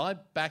going, if I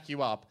back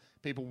you up,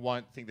 people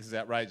won't think this is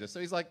outrageous. So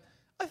he's like,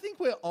 I think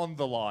we're on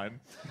the line.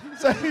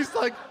 So I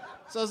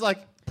was like...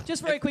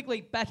 Just very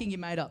quickly, backing your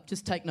mate up.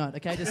 Just take note,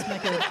 okay? Just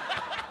make it...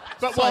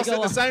 But Sorry, whilst go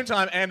at the on. same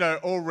time,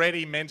 Ando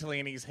already mentally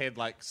in his head,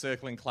 like,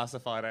 circling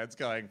classified ads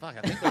going, fuck,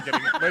 I think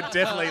we're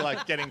definitely,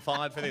 like, getting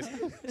fired for this.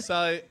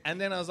 So, and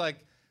then I was like,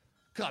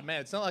 God,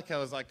 man, it's not like I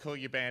was, like, call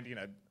your band, you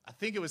know, I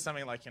think it was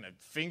something like, you know,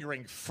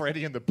 fingering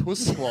Freddie and the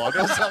Puss Squad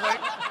or something.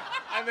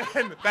 And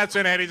then that's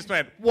when Andy just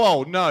went,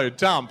 whoa, no,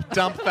 dump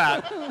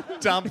that.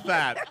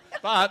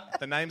 But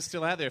the name's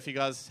still out there if you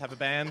guys have a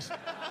band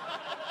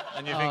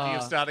and you're thinking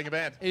of starting a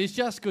band. It is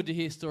just good to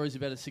hear stories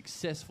about a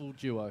successful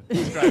duo.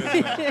 It's great,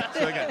 isn't it?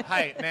 So we go.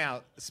 Hey,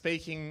 now,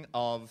 speaking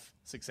of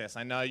success,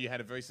 I know you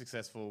had a very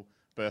successful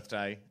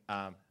birthday.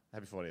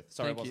 Happy 40th.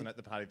 Sorry, Thank I wasn't you. at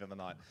the party the other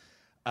night.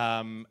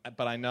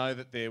 But I know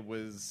that there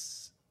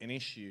was an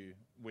issue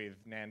with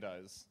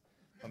Nando's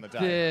on the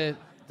day.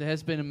 There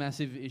has been a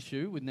massive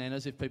issue with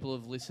Nando's, if people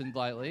have listened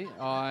lately.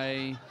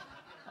 I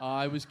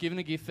was given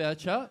a gift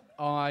voucher.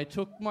 I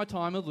took my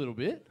time a little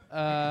bit.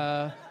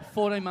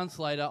 14 months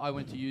later, I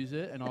went to use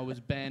it, and I was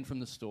banned from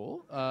the store.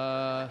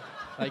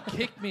 They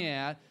kicked me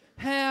out.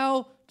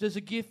 How does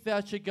a gift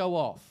voucher go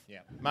off? Yeah,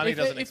 money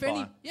doesn't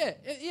expire. Yeah,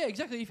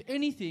 exactly. If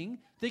anything,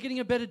 they're getting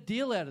a better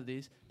deal out of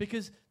this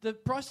because the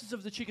prices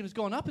of the chicken has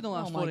gone up in the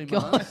last 14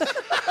 months.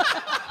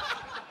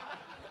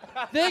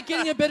 They're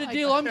getting a better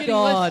deal. I'm getting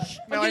God. less.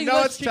 Now, I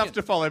know it's tough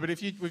to follow, but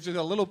if we've just got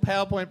a little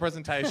PowerPoint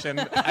presentation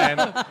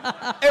and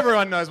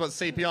everyone knows what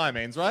CPI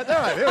means, right? All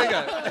right, here we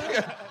go.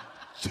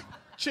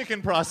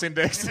 Chicken price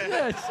index.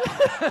 Yes.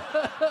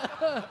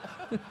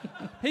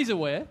 He's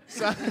aware.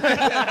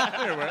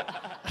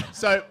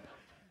 So,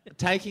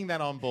 taking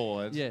that on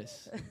board,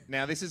 Yes.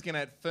 now this is going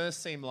to at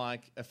first seem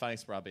like a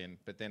face rub-in,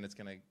 but then it's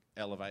going to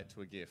elevate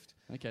to a gift.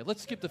 Okay,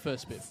 let's skip the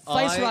first bit.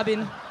 Face rubbing.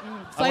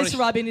 wanna Face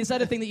rubbing. Is that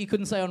a thing that you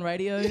couldn't say on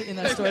radio in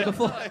that story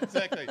before?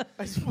 Exactly.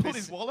 He's pulled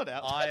his wallet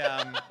out.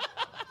 I'm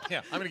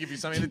going to give you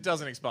something that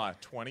doesn't expire.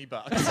 $20.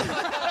 I'm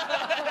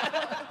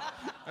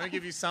going to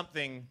give you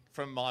something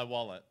from my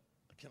wallet.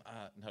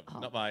 No,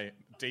 not my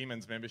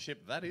Demons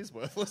membership. That is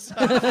worthless.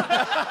 I'm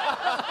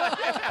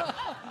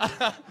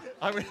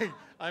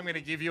going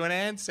to give you an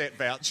Ansett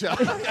voucher.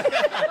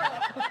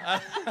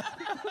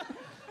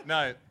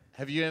 No.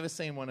 Have you ever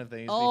seen one of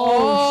these before?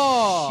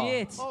 Oh,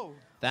 shit. Oh.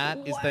 That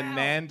is the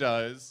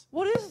Nando's.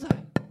 What is that?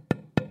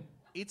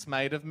 It's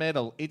made of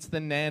metal. It's the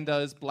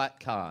Nando's black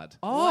card.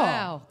 Oh.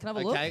 Wow. Can I have a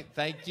look? Okay,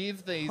 they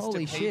give these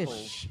Holy to shit.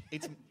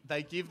 people.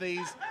 They give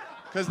these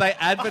because they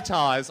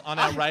advertise on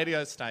our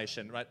radio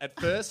station. Right. At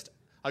first,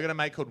 I got a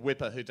mate called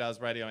Whipper who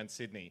does radio in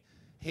Sydney.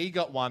 He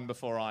got one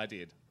before I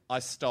did. I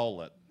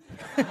stole it.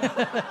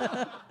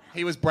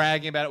 He was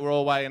bragging about it. We're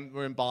all away and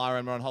we're in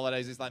Byron. We're on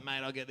holidays. He's like,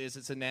 mate, I'll get this.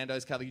 It's a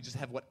Nando's card. You just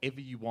have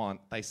whatever you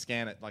want. They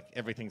scan it. Like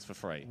everything's for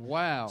free.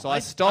 Wow. So I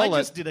stole I it.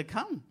 just did a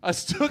cum. I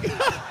took it.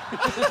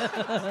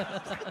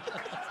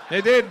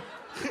 They did.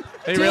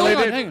 He really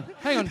did.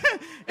 Hang on.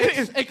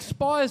 It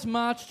expires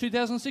March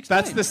 2016.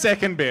 That's the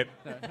second bit.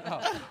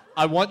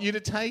 I want you to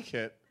take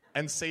it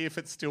and see if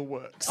it still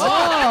works.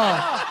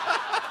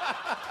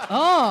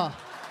 Oh.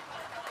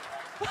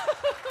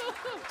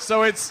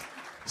 So it's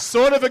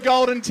sort of a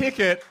golden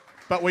ticket,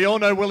 but we all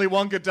know Willy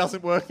Wonka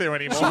doesn't work there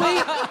anymore.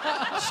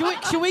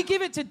 Should we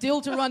give it to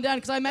Dill to run down?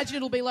 Because I imagine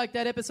it'll be like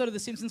that episode of The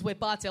Simpsons where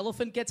Bart's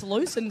elephant gets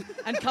loose and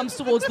comes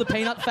towards the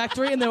peanut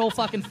factory and they're all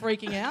fucking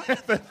freaking out.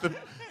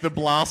 The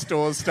blast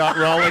doors start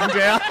rolling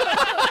down.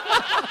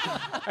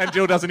 And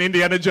Jill does an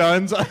Indiana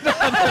Jones.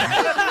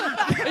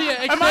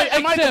 Yeah, Am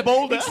I the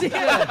boulder?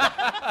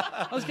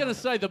 I was going to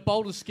say the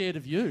boulder's scared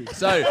of you.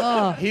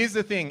 So here's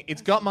the thing.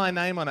 It's got my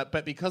name on it,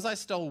 but because I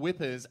stole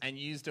whippers and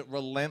used it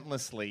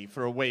relentlessly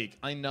for a week,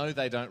 I know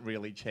they don't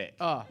really check.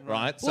 Oh.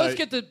 Right? Well, let's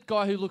get the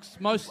guy who looks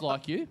most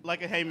like you.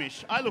 Like a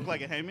Hamish. I look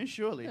like a Hamish,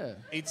 surely. Yeah.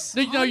 It's...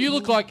 No, you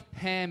look like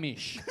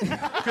Hamish.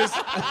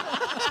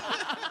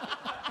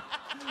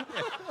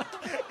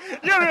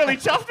 You're really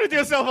chuffed with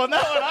yourself on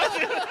that one,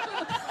 aren't you?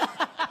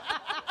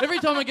 Every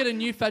time I get a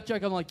new fat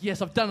joke, I'm like,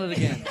 yes, I've done it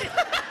again.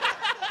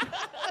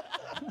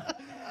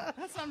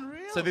 That's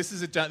unreal. So this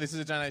is a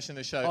donation to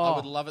the show. Oh. I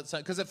would love it so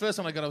because at first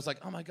time I got it, I was like,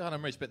 oh my god,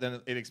 I'm rich, but then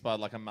it expired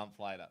like a month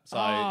later. So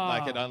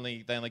like they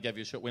only gave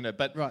you a short window.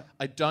 But Right.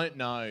 I don't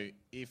know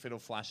if it'll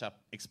flash up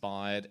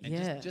expired and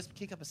Yeah. just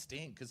kick up a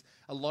stink because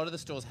a lot of the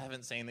stores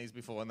haven't seen these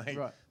before and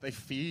Right. they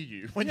fear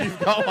you when you've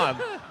got one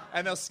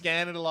and they'll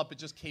scan it a lot, but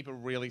just keep a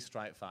really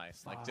straight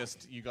face. Like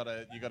just you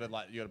gotta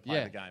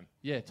play the game.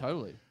 Yeah,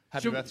 totally.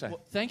 Happy birthday.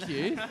 Thank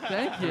you.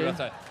 Thank Happy you.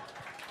 birthday.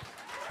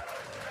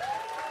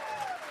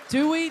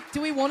 Do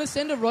we want to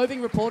send a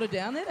roving reporter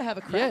down there to have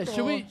a crack?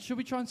 Yeah, or- should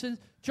we try and send...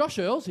 Josh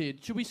Earl's here.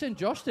 Should we send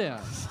Josh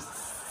down?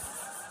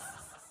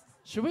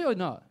 Should we or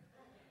not?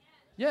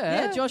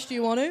 Yeah. Yeah, Josh, do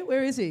you want to?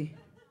 Where is he?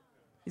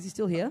 Is he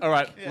still here? All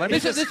right, let me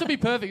This will be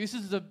perfect.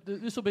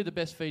 This will be the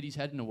best feed he's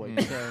had in a week.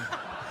 So.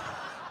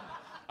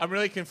 I'm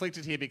really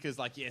conflicted here because,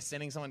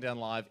 sending someone down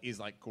live is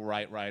like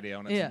great radio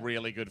and it's Yeah.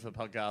 really good for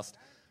podcast.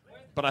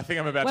 But I think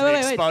I'm about Wait, to be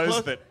wait, wait.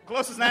 exposed that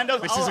Closest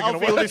Nando's. This I'll isn't gonna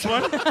feel work. this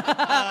one.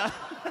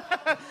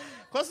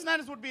 Closest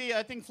Nando's would be,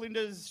 I think,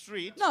 Flinders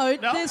Street. No,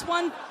 there's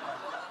one.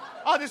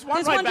 Oh, there's one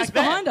There's right one back just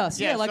there. behind us.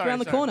 Yeah, like sorry, around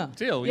the sorry. corner.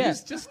 deal. Yeah.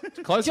 Just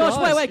close your Josh,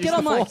 eyes. wait, Use get the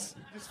on mic. force.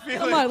 Just feel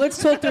Come it. on, let's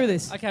talk through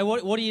this. Okay,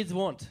 what do you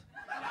want?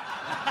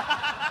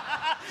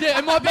 Yeah,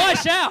 it might be...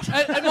 Nice shout.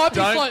 It might be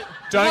like...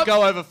 Don't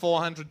go over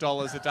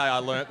 $400 a day. I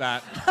learnt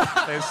that.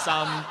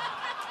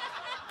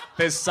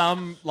 There's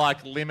some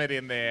like limit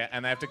in there,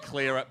 and they have to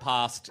clear it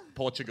past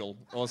Portugal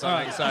or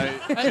something. So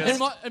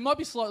It might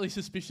be slightly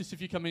suspicious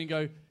if you come in and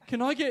go,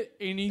 can I get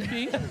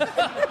anything?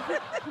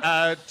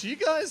 do you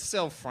guys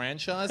sell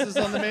franchises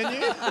on the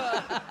menu?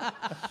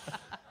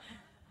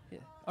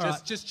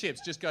 Just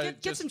chips. Just go.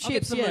 Get just some I'll get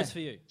chips, some yeah. mousse for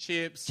you.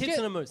 chips. Chips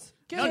and a mousse.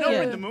 No, Yeah. don't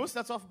bring the mousse.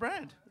 That's off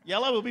brand.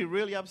 Yellow will be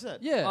really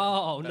upset. Yeah.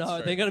 Oh, That's no,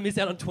 true. they're going to miss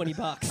out on $20.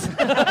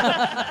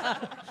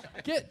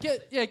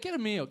 Get a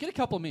meal. Get a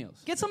couple of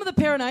meals. Get some of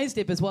the Peronaise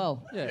dip as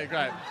well. Yeah,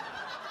 great.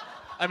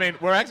 I mean,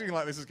 we're acting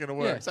like this is going to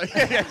work. Yeah. So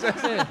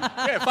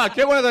yeah, fuck.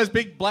 Get one of those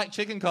big black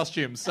chicken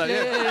costumes. So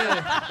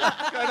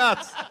Yeah. go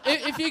nuts.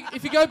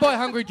 If you go by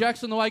Hungry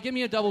Jack's on the way, give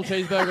me a double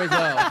cheeseburger as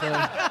well. So.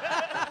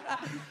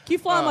 Can you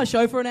fly on my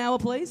show for an hour,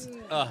 please?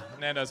 Oh,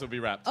 Nando's will be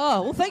wrapped.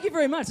 Oh, well, thank you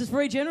very much. It's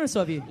very generous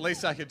of you.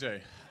 Least I could do.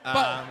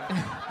 But-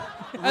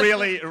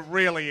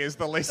 Really is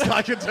the least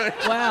I could do.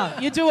 Wow,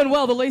 you're doing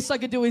well. The least I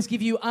could do is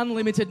give you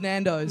unlimited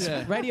Nando's.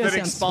 Yeah. Radio That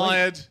sounds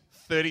expired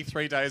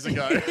 33 days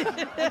ago.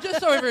 And just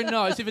so everyone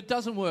knows, if it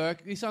doesn't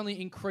work, this only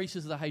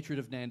increases the hatred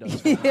of Nando's.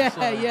 sweet.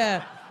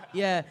 Yeah.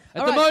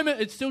 At the moment,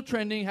 it's still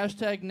trending.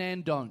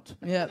 #NanDon't.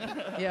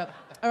 Yeah.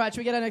 All right, should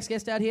we get our next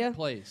guest out here?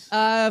 Please.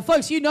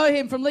 Folks, you know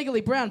him from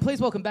Legally Brown.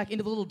 Please welcome back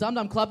into the Little Dum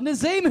Dum Club,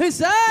 Nazeem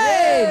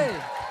Hussain.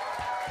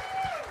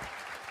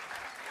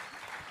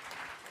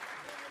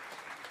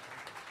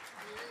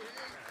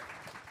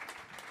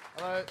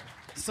 Hello.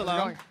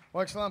 Salam.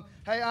 Salam.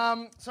 Hey,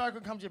 sorry I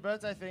couldn't come to your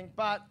birthday thing,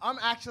 but I'm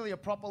actually a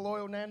proper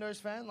loyal Nando's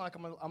fan. Like,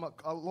 I'm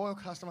a loyal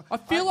customer. I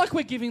feel like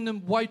we're giving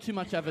them way too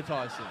much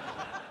advertising.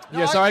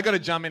 Yeah, so I got to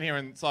jump in here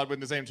and side with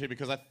Nazeem too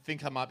because I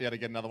think I might be able to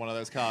get another one of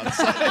those cards.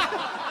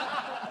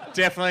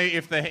 Definitely,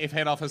 if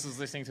head office is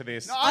listening to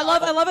this. I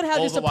love it how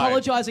All just the way.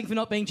 apologising for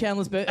not being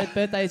Chandler's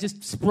birthday is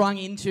just sprung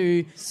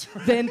into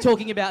them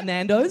talking about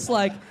Nando's.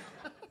 Like,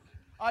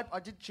 I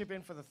did chip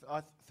in for the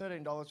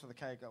 $13 for the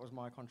cake. That was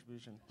my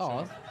contribution.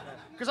 Oh,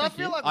 Because I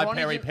feel like I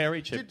Ronnie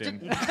Perry chipped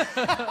in.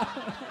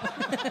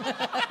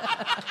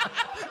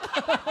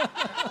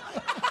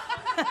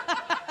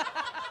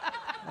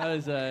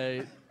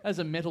 that's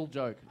a metal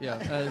joke. Yeah,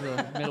 that is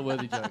a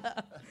metal-worthy joke.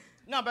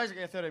 No,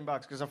 basically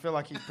 $13 because I feel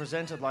like he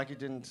presented like he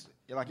didn't,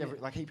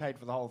 like he paid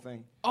for the whole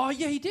thing. Oh,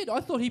 yeah, he did.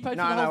 I thought he paid for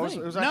the No, whole it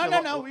thing. was No, actually no,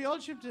 a no. lot- We all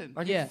chipped in.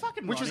 yeah.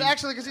 Fucking Which was Ronnie.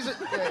 actually because he's a.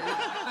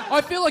 Yeah,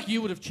 I feel like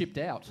you would have chipped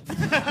out.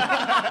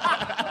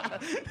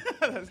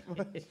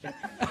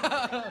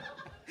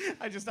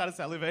 I just started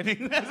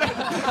salivating as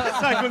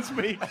I couldn't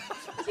speak.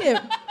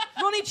 Yeah.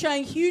 Ronnie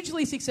Chang,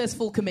 hugely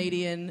successful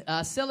comedian,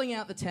 selling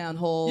out the town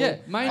hall, Yeah,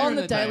 Maynard on in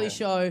the the Daily Day.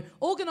 Show,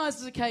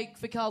 organises a cake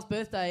for Carl's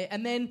birthday,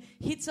 and then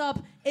hits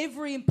up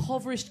every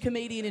impoverished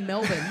comedian in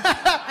Melbourne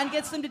and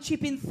gets them to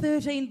chip in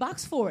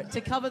 $13 for it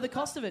to cover the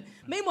cost of it.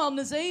 Meanwhile,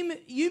 Nazeem,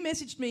 you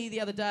messaged me the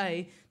other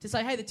day to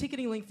say, hey, the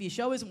ticketing link for your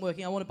show isn't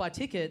working, I want to buy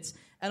tickets.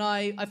 And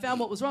I found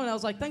what was wrong, and I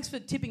was like, thanks for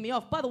tipping me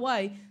off. By the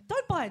way,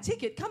 don't buy a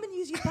ticket, come and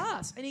use your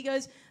pass. And he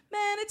goes,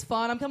 man, it's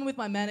fine. I'm coming with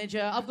my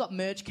manager. I've got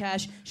merch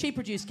cash. She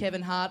produced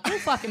Kevin Hart. We'll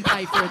fucking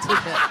pay for a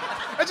ticket.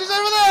 And she's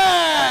over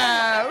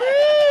there!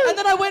 Woo! And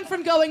then I went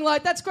from going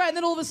like, that's great, and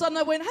then all of a sudden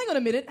I went, hang on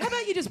a minute, how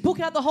about you just book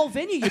out the whole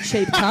venue, you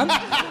cheap cunt?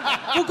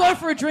 We'll go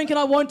for a drink and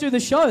I won't do the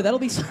show. That'll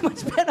be so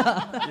much better.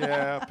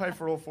 Yeah, pay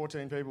for all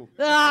 14 people.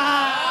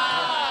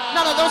 Ah!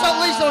 No,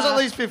 there was at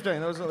least 15.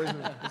 There was at least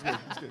 15. It's good.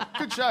 It's good.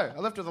 Good show. I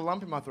left with a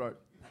lump in my throat.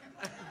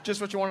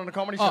 Just what you want in a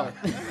comedy show.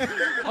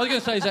 I was going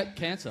to say, is that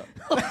cancer?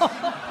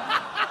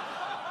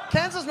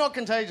 Cancer's not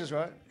contagious,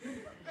 right?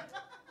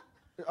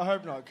 I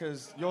hope not,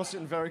 because you're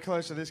sitting very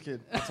close to this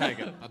kid. I'll take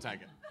it.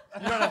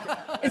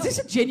 Is this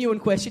a genuine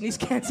question? Is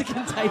cancer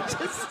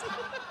contagious?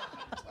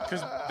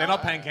 Because they're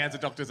not paying cancer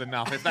doctors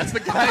enough, if that's the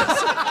case.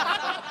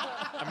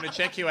 I'm going to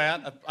check you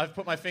out. I've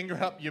put my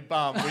finger up your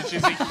bum, which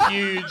is a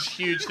huge,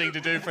 huge thing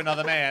to do for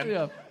another man.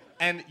 Yeah.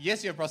 And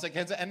yes, you have prostate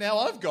cancer, and now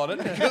I've got it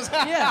because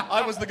Yeah.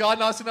 I was the guy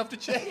nice enough to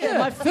check. Yeah,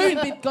 my food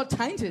bit got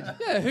tainted.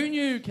 Yeah, who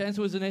knew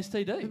cancer was an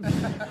STD?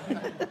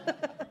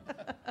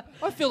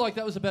 I feel like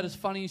that was about as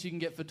funny as you can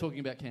get for talking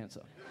about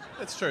cancer.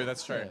 That's true.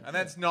 And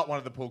that's not one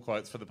of the pull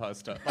quotes for the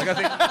poster. Like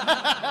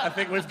I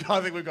think we've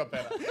got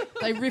better.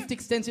 They riffed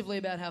extensively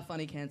about how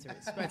funny cancer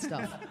is. Great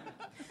stuff.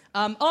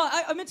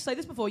 I meant to say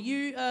this before.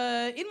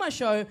 In my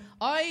show,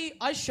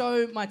 I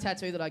show my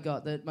tattoo that I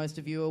got that most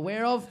of you are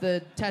aware of.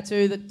 The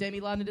tattoo that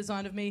Demi Lardner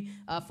designed of me.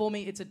 For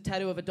me, it's a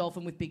tattoo of a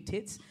dolphin with big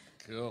tits.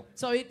 Cool.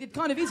 So it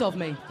kind of is of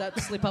me. That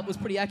slip-up was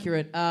pretty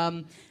accurate.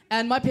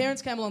 And my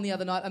parents came along the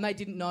other night and they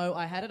didn't know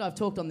I had it. I've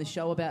talked on this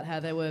show about how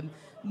they were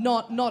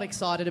not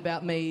excited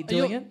about me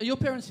doing it. Are your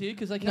parents here?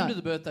 Because they came No. to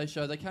the birthday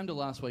show. They came to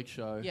last week's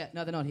show. Yeah,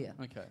 no, they're not here.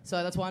 Okay.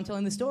 So that's why I'm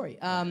telling the story.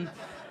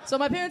 So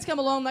my parents come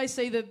along, they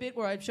see the bit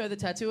where I show the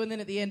tattoo, and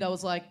then at the end I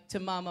was like, to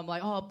Mum, I'm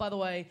like, oh, by the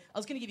way, I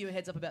was going to give you a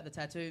heads up about the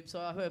tattoo,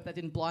 so I hope that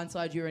didn't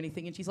blindside you or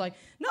anything. And she's like,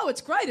 no,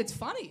 it's great, it's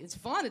funny, it's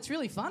fun, it's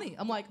really funny.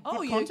 I'm like,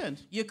 oh,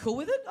 content. you're cool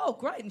with it? Oh,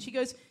 great. And she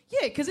goes,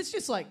 yeah, because it's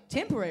just like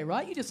temporary,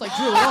 right? You just like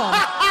drew it on.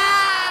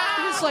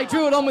 You just like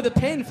drew it on with a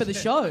pen for the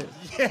show.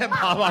 Yeah,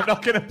 Mum, I'm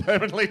not going to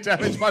permanently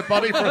damage my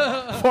body for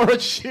a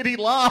shitty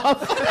laugh.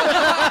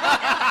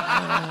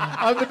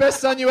 I'm the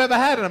best son you ever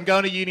had, and I'm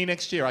going to uni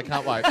next year. I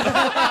can't wait.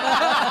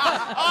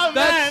 Oh,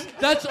 man!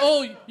 That's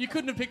all. You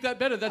couldn't have picked that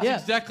better. That's Yeah.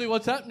 exactly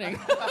what's happening.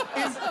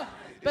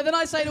 But then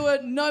I say to her,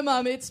 no,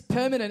 Mum, it's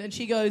permanent. And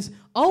she goes,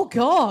 oh,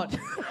 God.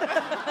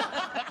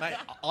 Mate,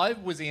 I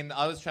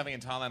was travelling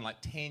in Thailand like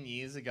 10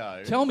 years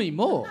ago. Tell me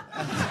more.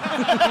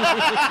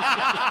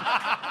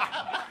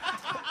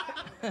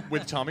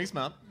 With Tommy's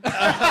mum.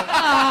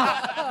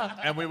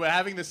 And we were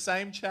having the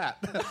same chat.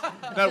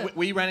 No,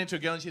 we ran into a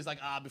girl and she was like,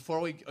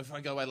 before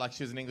I go away, like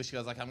she was in English, she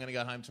was like, I'm going to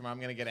go home tomorrow, I'm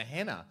going to get a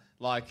henna.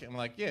 Like, I'm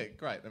like, yeah,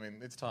 great. I mean,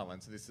 it's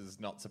Thailand, so this is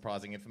not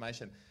surprising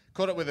information.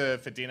 Caught up with her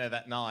for dinner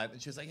that night and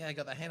she was like, yeah, I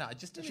got the henna. I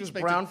just didn't She was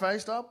expect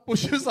brown-faced up? Well,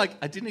 she was like,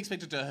 I didn't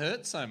expect it to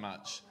hurt so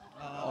much.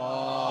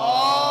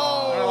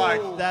 Oh, We're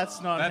like, that's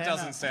not that henna.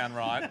 doesn't sound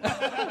right.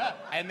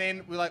 And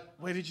then we're like,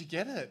 where did you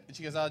get it? And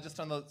she goes, just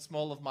on the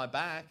small of my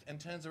back, and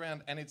turns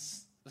around and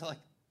it's like,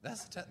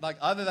 like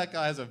either that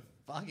guy has a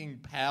fucking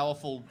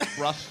powerful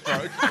brush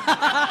stroke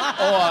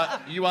or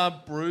you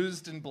are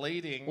bruised and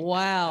bleeding.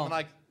 Wow. And I'm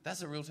like,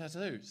 that's a real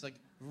tattoo. She's like,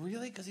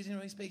 really? Because he didn't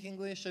really speak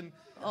English? And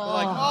we're Oh.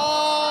 like,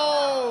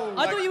 oh!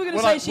 I thought you were going to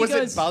we're say like, she was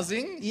goes... it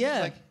buzzing? Yeah.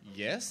 She's like,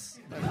 yes.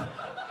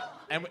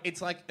 And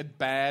it's like a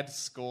bad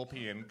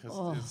scorpion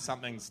because it's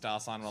something star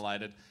sign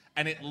related.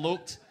 And it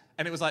looked,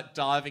 and it was like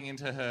diving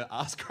into her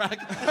ass crack.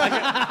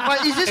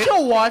 Wait, is this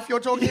your wife you're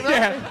talking about?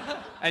 Yeah.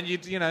 And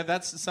you know,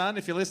 that's son.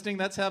 If you're listening,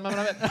 that's how Mum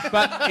and I met.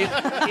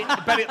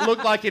 But it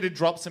looked like it had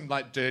dropped some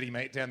like dirty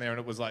meat down there, and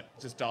it was like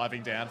just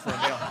diving down for a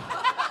meal.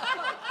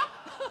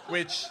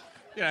 Which,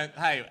 you know,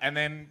 hey, and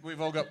then we've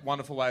all got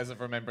wonderful ways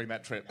of remembering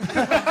that trip.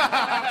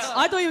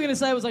 I thought you were going to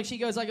say it was like she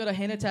goes, I got a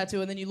henna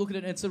tattoo, and then you look at it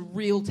and it's a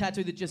real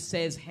tattoo that just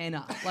says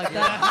henna. Like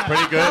that.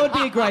 Pretty good. That would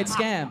be a great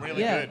scam. Really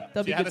yeah, good. That'd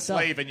If be you had good a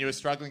stuff. sleeve and you were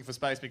struggling for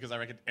space, because I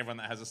reckon everyone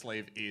that has a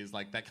sleeve is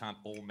like, that can't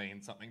all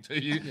mean something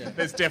to you. Yeah.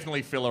 There's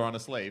definitely filler on a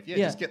sleeve. Yeah,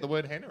 Yeah. just get the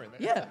word henna in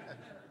there. Yeah,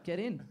 get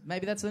in.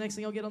 Maybe that's the next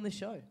thing I'll get on this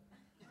show.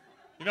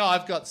 You know,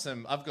 I've got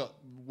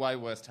way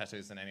worse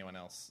tattoos than anyone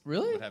else.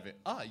 Really? Would have it.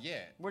 Oh,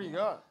 yeah. What do you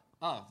got?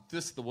 Oh,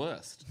 just the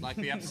worst. Like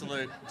the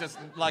absolute, just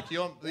like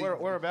you're...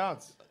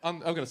 Whereabouts? I've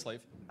got a sleeve.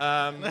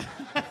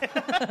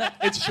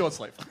 It's a short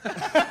sleeve.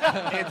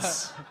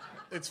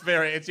 It's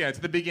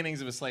the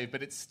beginnings of a sleeve,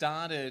 but it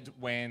started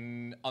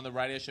when on the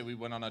radio show we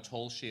went on a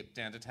tall ship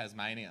down to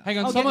Tasmania. Hang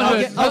on, I'll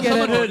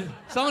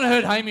someone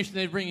heard Hamish and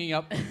they're bringing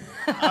up.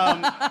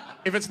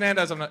 If it's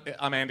Nando's,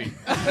 I'm Andy.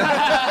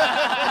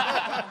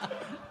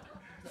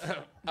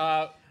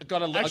 I got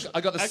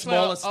the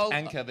smallest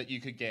anchor that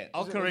you could get.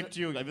 I'll correct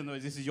you, even though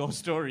this is your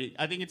story.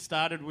 I think it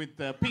started with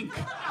pink.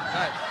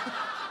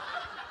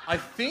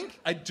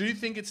 I do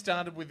think it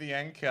started with the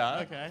anchor.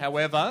 Okay.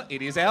 However,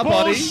 it is our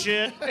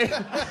Bullshit. body.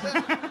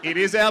 It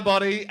is our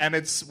body, and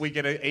we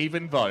get an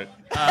even vote.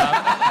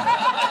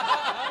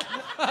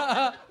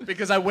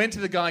 Because I went to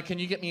the guy, can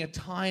you get me a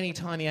tiny,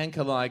 tiny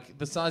anchor, like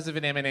the size of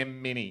an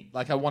M&M mini?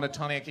 Like, I want a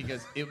tiny anchor. He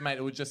goes, mate,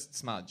 it would just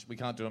smudge. We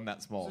can't do them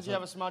that small. So do you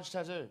have a smudge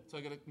tattoo? So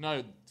I got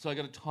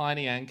a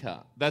tiny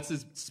anchor. That's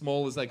as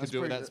small as they could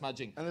do without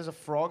smudging. And there's a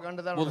frog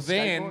under that. Well, on a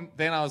skateboard?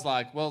 then I was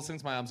like, well,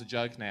 since my arm's a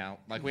joke now,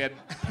 like we had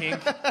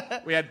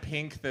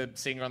Pink, the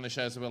singer on the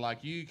show, so we're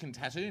like, you can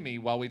tattoo me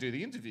while we do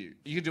the interview.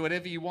 You can do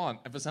whatever you want.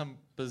 And for some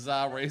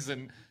bizarre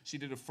reason, she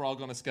did a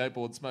frog on a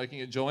skateboard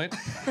smoking a joint,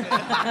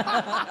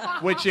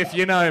 which, if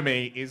you know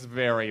me, is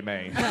very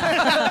mean.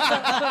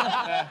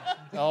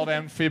 Old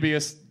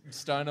amphibious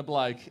stoner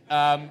bloke.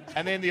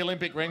 And then the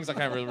Olympic rings. I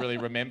can't really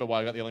remember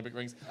why I got the Olympic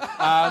rings.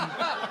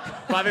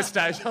 By this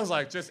stage, I was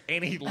like, just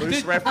any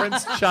loose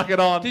reference, chuck it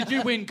on. Did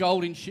you win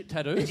gold in shit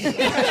tattoos?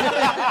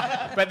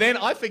 But then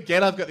I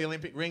forget I've got the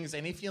Olympic rings,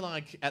 and if you're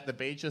like at the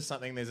beach or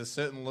something, there's a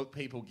certain look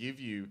people give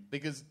you,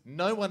 because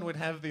no one would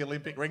have the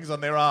Olympic rings on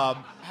their arm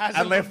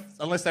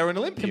unless they were an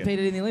Olympian.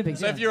 Competed in the Olympics.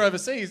 So if you're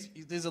overseas,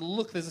 there's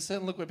a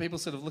certain look where people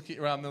sort of look at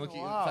your arm, they're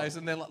looking at your face,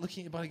 and they're like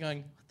looking at your body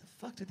going, what the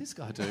fuck did this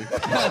guy do?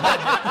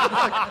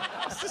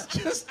 Like, this is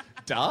just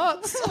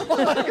darts?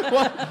 Like,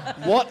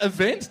 what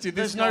event did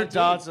this There's guy no do?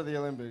 darts at the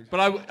Olympics.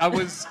 But I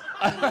was...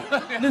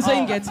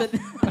 Nazeem gets it.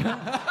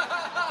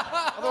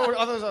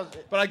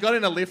 But I got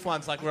in a lift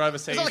once, like we're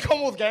overseas. Is that the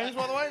Commonwealth Games,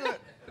 by the way?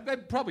 They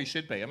probably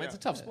should be. I mean, it's a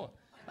tough sport.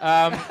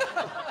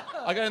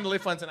 I got in the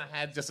lift once and I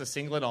had just a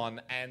singlet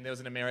on, and there was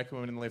an American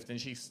woman in the lift,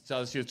 and she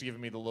was giving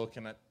me the look,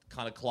 and it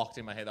kind of clocked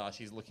in my head,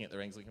 she's looking at the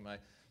rings, looking at my...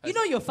 You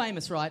know you're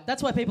famous, right?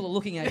 That's why people are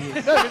looking at you.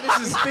 No,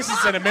 but this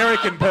is an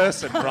American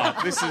person, right?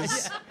 This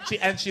is...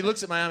 She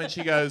looks at my arm and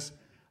she goes,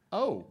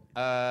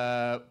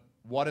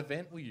 what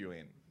event were you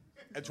in?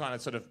 And trying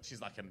to sort of... She's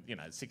like a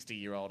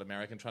 60-year-old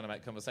American trying to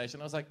make conversation.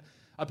 I was like...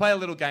 I play a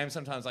little game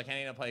sometimes, like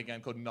Annie and I play a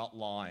game called Not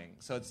Lying.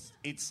 So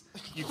it's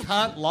you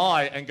can't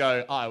lie and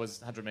go, I was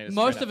 100 metres.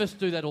 Most of us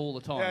do that all the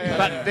time. Yeah.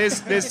 But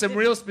there's some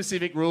real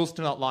specific rules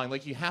to not lying.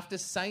 Like, you have to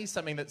say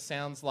something that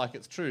sounds like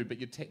it's true, but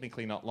you're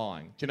technically not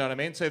lying. Do you know what I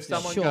mean? So if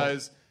someone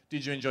goes,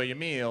 did you enjoy your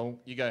meal?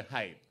 You go,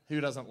 hey, who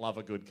doesn't love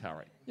a good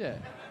curry? Yeah.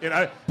 You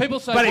know?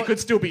 People say, but it could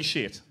still be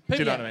shit. Do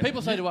you know what I mean?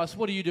 People say to us,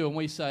 what do you do? And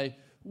we say,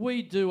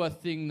 we do a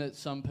thing that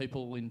some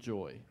people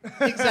enjoy.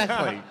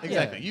 Exactly.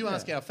 You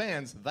ask our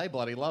fans, they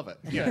bloody love it.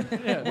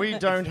 Yeah. We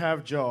don't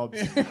have jobs.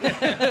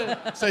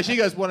 So she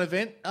goes, what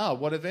event? Oh,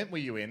 what event were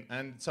you in?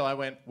 And so I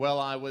went,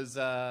 well, I was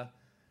at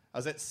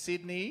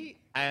Sydney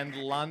and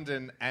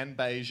London and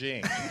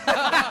Beijing.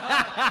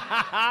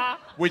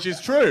 Which is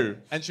true.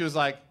 And she was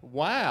like,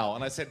 wow.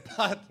 And I said,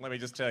 but let me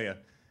just tell you,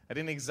 I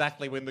didn't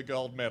exactly win the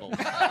gold medal.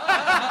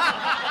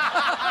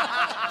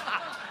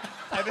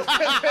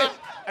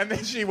 And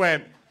then she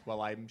went, well,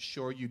 I'm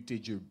sure you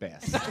did your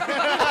best. And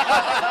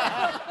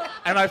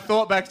I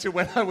thought back to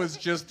when I was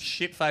just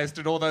shit-faced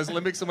at all those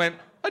Olympics and went,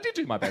 I did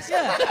do my best.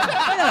 Yeah.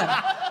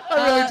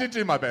 I really did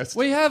do my best.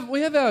 We have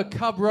our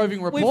cub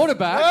roving reporter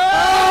back.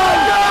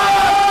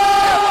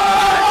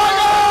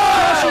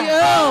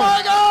 Oh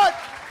my God!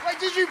 Wait,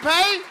 did you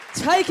pay?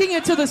 Taking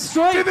it to the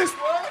street. Did this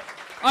work?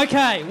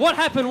 Okay, what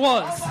happened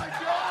was...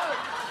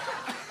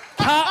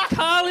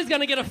 Carl is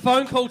going to get a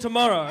phone call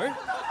tomorrow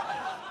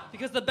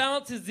because the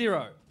balance is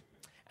 0.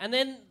 And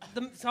then,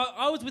 so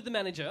I was with the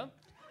manager.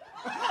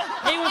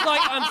 He was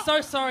like, I'm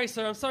so sorry,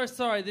 sir, I'm so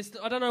sorry.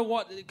 I don't know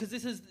what, because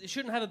it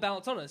shouldn't have a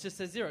balance on it. It just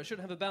says 0, it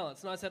shouldn't have a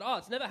balance. And I said,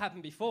 it's never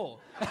happened before.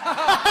 He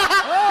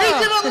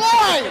didn't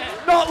lie!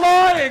 Not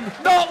lying!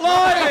 Not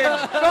lying!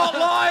 Not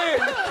lying!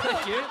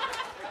 Thank you.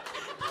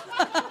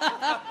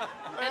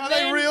 Are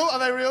they real? Are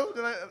they real?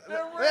 They're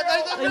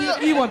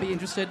real. You won't be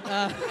interested.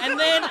 And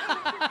then...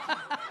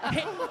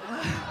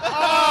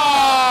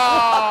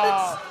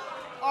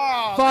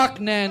 Fuck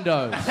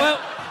Nando. Well,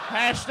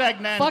 Hashtag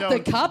Nando. Fuck the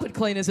carpet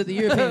cleaners at the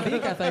European Beer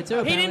Cafe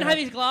too. he didn't have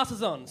his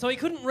glasses on, so he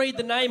couldn't read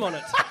the name on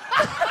it.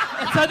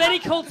 So then he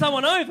called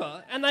someone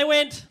over, and they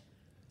went,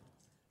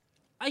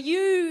 Are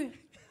you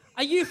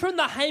from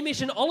the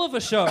Hamish and Oliver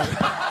show?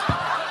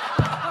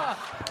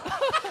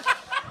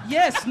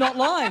 Yes, not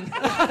lying.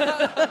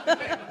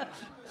 Yeah,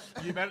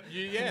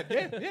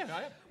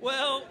 I am.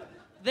 Well,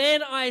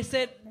 then I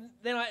said,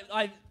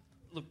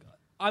 look,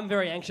 I'm a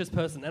very anxious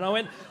person, and I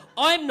went,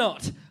 I'm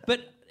not,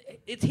 but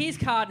it's his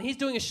card and he's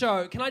doing a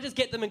show. Can I just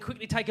get them and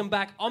quickly take them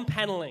back? I'm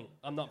paneling.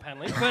 I'm not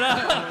paneling, but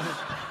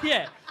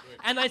yeah.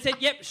 And they said,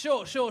 yep,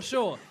 sure.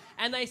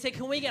 And they said,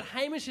 can we get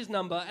Hamish's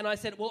number? And I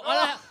said, well,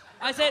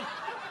 I said...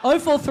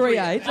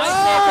 0438. No!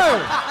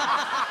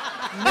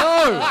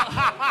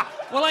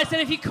 Well, I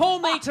said, if you call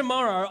me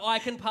tomorrow, I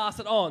can pass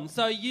it on.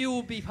 So you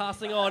will be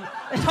passing on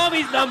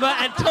Tommy's number,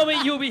 and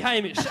Tommy, you'll be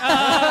Hamish.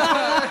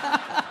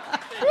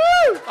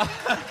 Woo!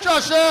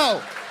 Josh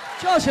Earl!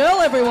 Josh Earl,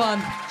 everyone.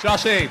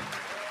 Joshy,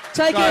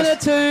 Taking Guys. it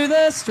to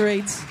the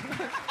streets.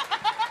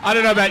 I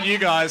don't know about you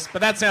guys, but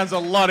that sounds a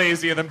lot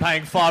easier than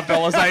paying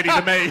 $5.80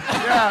 to me.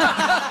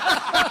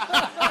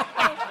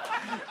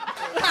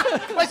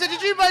 Wait, so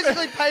did you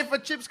basically pay for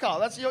chips, Carl?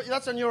 That's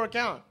on your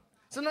account.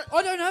 So no,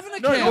 I don't have an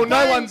account.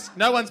 Well,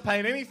 no one's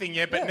paying anything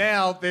yet, but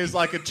now there's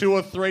like a 2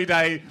 or 3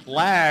 day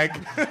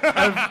lag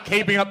of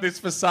keeping up this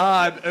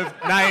facade of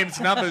names,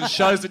 numbers,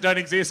 shows that don't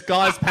exist,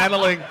 guys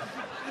paneling,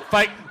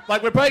 fake.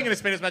 Like, we're probably going to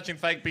spend as much in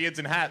fake beards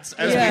and hats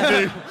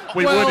as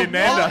we would in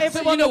Nando's.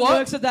 Everyone that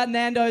works at that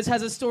Nando's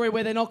has a story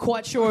where they're not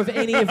quite sure of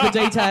any of the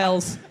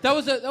details. That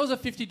was a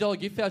 $50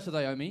 gift voucher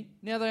they owe me.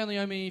 Now they only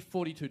owe me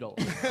 $42.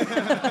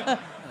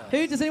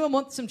 Does anyone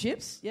want some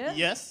chips? Yeah?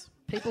 Yes.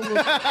 People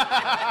look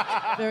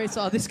very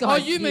sorry. This guy. Oh,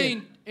 you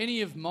mean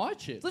any of my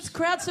chips? Let's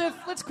crowd surf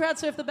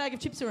the bag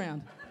of chips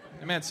around.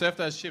 Hey, man, surf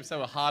those chips. They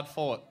were hard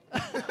fought.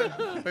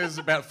 There's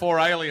about 4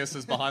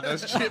 aliases behind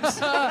those chips.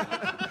 They're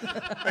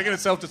going to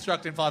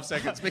self-destruct in 5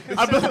 seconds because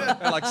they're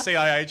like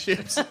CIA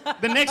chips.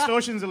 The next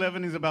Ocean's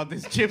 11 is about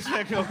this chips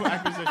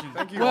acquisition.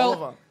 thank you, Well,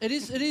 Oliver. it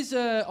is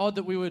odd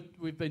that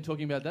we've been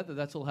talking about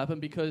that's all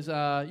happened because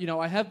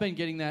I have been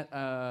getting that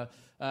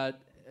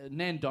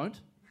Nandon't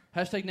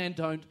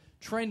 #Nandon't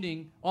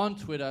trending on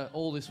Twitter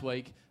all this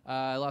week,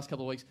 last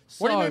couple of weeks.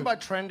 What do you mean by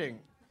trending?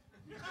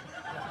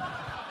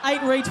 8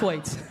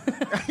 retweets.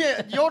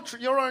 Yeah,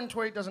 your own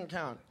tweet doesn't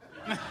count.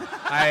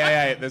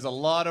 Hey, there's a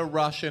lot of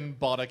Russian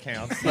bot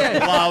accounts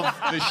that love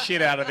the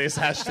shit out of this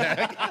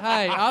hashtag.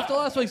 Hey, after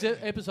last week's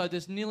episode,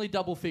 there's nearly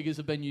double figures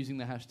have been using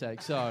the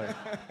hashtag, so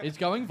it's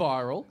going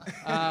viral.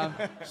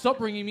 Stop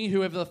ringing me,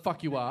 whoever the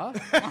fuck you are.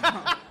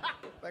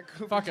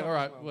 Fuck it, all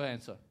right, we'll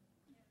answer.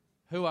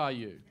 Who are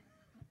you?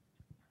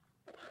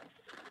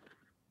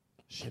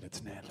 Shit,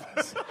 it's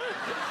Nando's.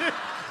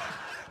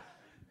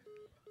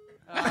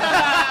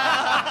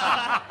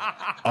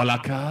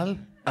 Hola, Carl.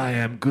 I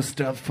am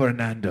Gustav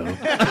Fernando.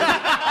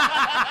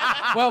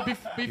 Well, You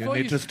before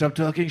need to stop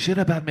talking shit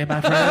about me, my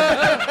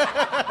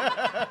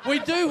friend. we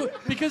do,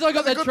 because I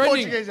got that Good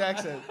trending. Portuguese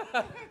accent.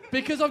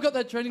 Because I've got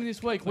that trending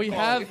this week, we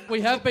have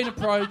been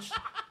approached.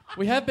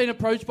 We have been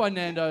approached by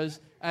Nando's,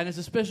 and as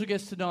a special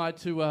guest tonight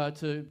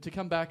to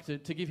come back to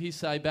give his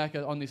say back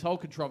on this whole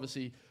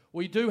controversy,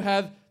 we do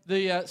have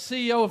the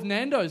CEO of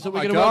Nando's that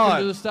we're going to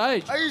welcome to the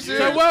stage. Are you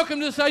serious? So welcome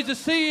to the stage, the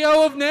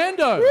CEO of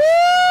Nando's.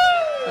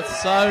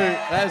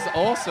 That's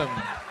awesome.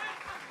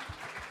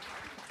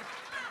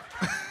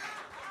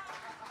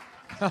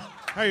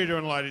 How you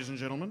doing, ladies and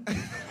gentlemen?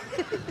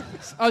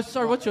 Oh,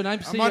 sorry, what's your name?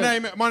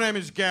 CEO? My name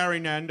is Gary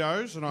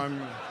Nando's, and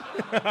I'm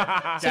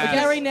So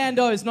Gary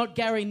Nando's, not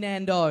Gary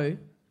Nando.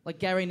 Like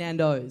Gary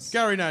Nando's.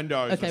 Gary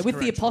Nando's. Okay, that's with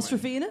the correct,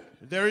 apostrophe in it?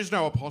 There is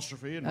no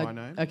apostrophe in my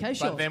name. Okay,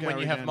 sure. But then when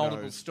Gary you have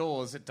multiple Nando's.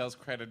 stores, it does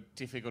create a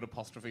difficult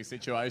apostrophe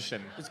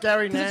situation. It's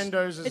Gary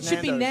Nando's. It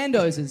should be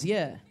Nando's,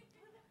 yeah.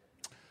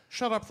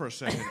 Shut up for a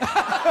second.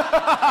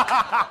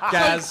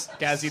 Gaz,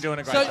 you're doing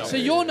a great job. So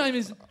your name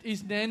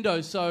is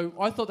Nando's, so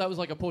I thought that was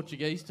like a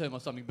Portuguese term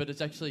or something, but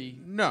it's actually...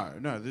 No.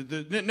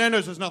 The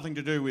Nando's has nothing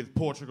to do with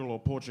Portugal or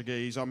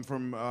Portuguese. I'm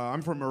from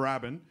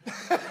Moorabbin.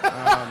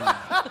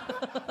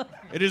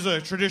 It is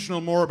a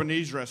traditional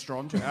Moorabinese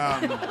restaurant.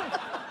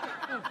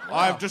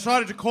 I've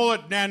decided to call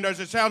it Nando's.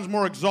 It sounds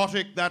more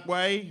exotic that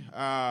way.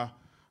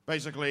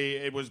 Basically,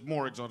 it was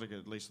more exotic,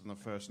 at least, than the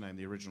first name,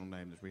 the original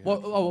name that we had.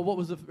 What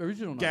was the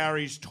original name?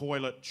 Gary's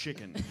Toilet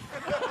Chicken.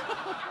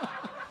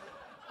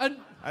 And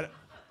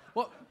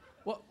why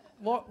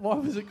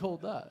was it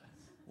called that?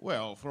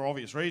 Well, for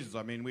obvious reasons.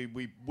 I mean,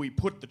 we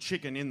put the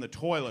chicken in the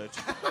toilet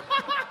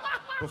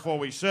before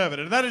we serve it.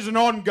 And that is an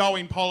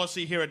ongoing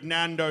policy here at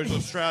Nando's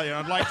Australia.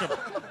 I'd like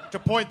to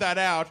point that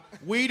out.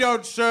 We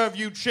don't serve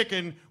you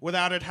chicken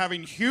without it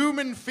having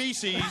human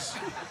feces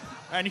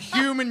and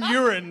human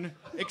urine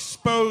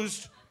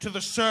exposed to the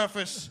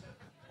surface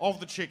of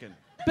the chicken.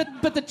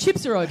 But the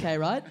chips are okay,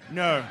 right?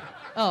 No,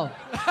 Oh.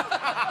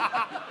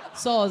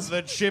 Soz.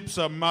 the chips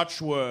are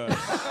much worse.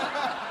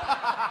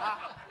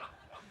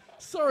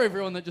 Sorry,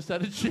 everyone that just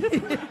had a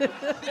chip.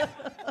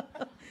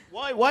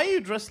 Why are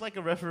you dressed like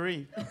a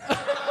referee?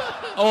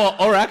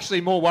 Or actually,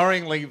 more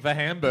worryingly, the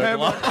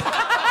Hamburglar.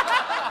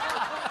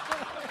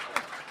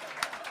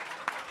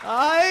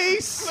 I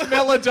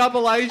smell a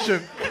double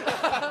Asian.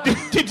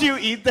 Did you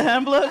eat the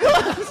hamburger?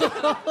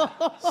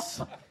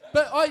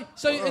 But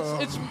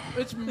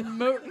it's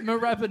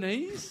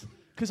Moorabbinese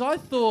because I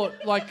thought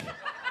like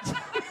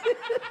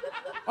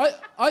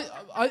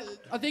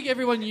I think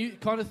everyone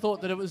kind of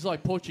thought that it was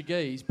like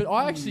Portuguese, but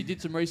I actually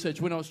did some research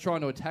when I was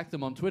trying to attack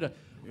them on Twitter.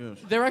 Yes.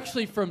 They're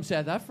actually from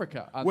South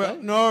Africa, aren't Well,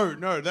 they?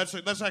 no,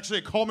 that's actually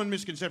a common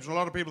misconception. A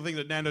lot of people think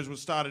that Nando's was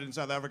started in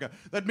South Africa.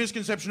 That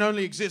misconception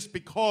only exists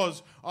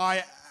because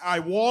I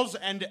was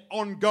and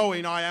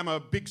ongoing I am a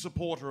big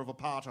supporter of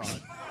apartheid.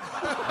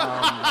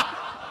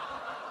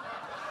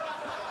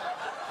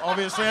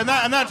 Obviously, and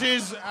that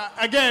is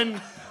again.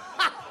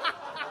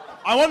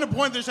 I want to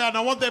point this out, and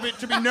I want there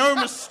to be no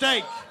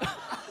mistake.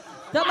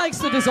 That makes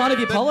the design of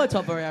your polo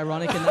top very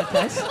ironic in that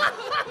case.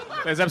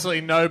 There's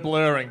absolutely no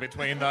blurring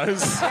between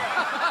those.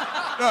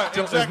 No,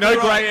 There's no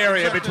grey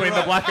area between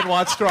the black and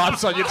white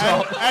stripes on your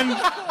top.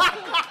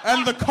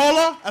 And the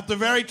collar at the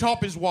very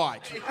top is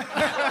white.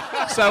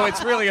 So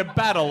it's really a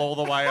battle all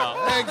the way up.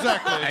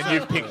 Exactly. And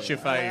you've picked your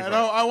And favourite.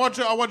 I want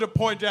to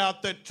point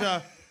out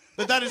that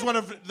that is one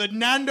of the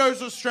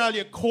Nando's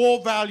Australia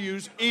core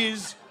values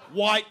is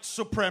white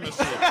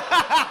supremacy.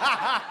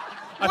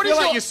 I feel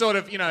like you're sort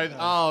of,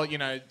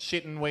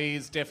 shit and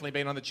wee's definitely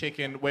been on the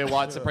chicken. We're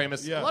white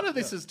supremacists. Yeah. A lot of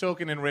this is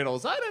talking in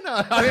riddles. I don't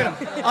know.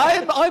 I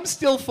mean, I'm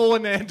still for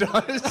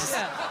Nando's.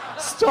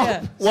 Stop.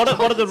 Yeah. What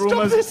are the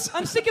rumours?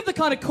 I'm sick of the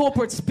kind of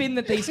corporate spin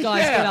that these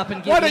guys get up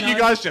and give. Why don't you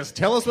guys just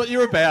tell us what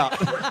you're about?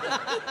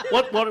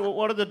 What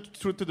are the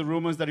truth to the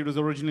rumours that it was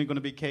originally going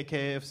to be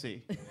KKFC?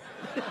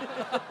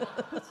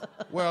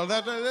 Well,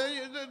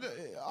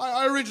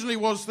 I originally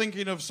was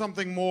thinking of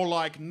something more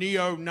like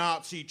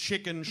neo-Nazi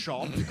chicken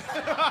shop.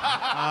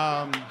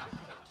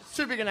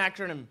 Too big an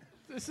acronym.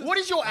 What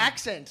is your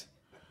accent?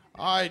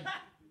 I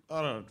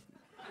don't.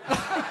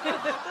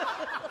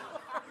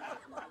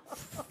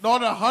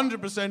 Not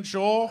 100%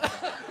 sure.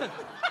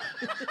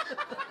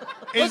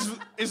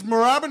 Is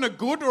Moorabbin a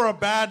good or a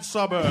bad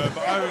suburb?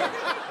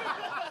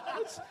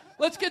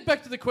 Let's get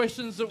back to the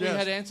questions that we Yes.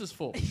 had answers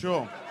for.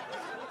 Sure.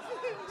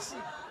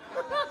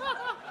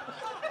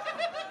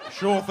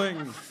 Sure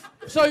thing.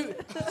 So,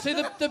 see,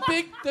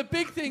 the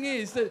big thing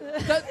is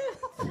that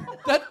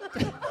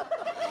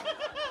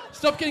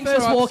stop getting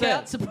First so walkout,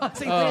 upset.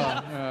 surprisingly.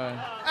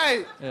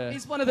 Hey,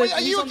 He's one of the. are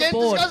he's you on the against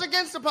board. this guy's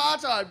against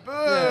apartheid?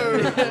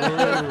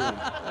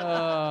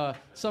 Boo!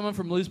 Someone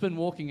from Lisbon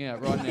walking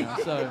out right now.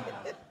 So,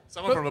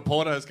 Someone from a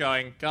Porto is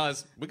going,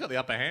 guys, we got the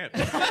upper hand.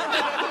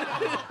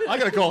 I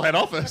got to call head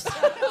office.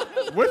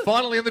 We're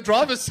finally in the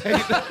driver's seat.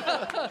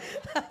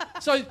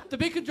 so the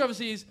big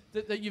controversy is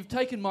that you've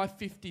taken my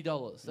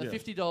 $50. That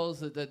Yes.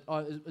 $50 that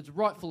it's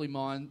rightfully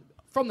mine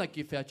from that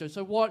gift voucher.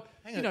 So what?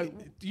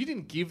 You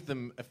didn't give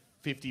them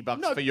 $50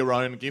 No. for your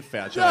own gift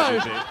voucher, No.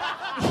 did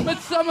you? But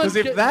someone.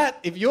 Because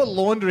if you're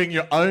laundering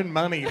your own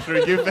money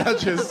through gift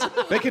vouchers,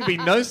 there can be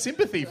no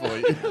sympathy for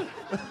you.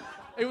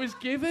 It was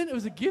given. It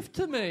was a gift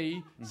to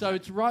me, so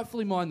it's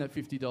rightfully mine. That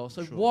 $50.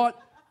 So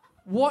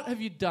what have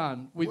you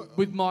done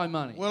with my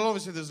money? Well,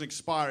 obviously there's an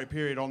expiry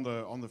period on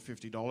the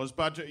 $50,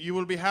 but you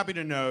will be happy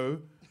to know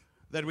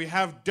that we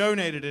have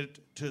donated it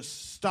to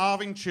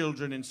starving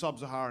children in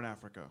sub-Saharan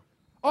Africa.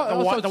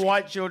 The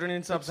white children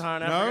in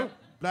sub-Saharan Africa? No,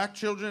 black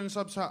children in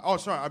sub-Saharan... Oh,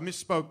 sorry, I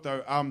misspoke,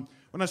 though.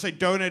 When I say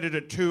donated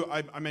it to,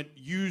 I meant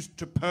used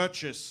to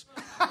purchase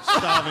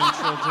starving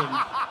children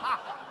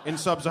in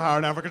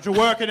sub-Saharan Africa to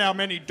work in our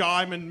many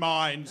diamond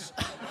mines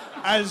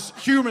as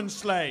human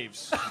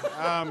slaves.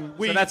 So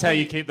that's how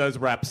you keep those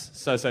wraps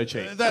so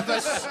cheap.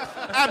 That's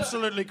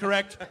absolutely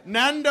correct.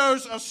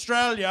 Nando's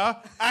Australia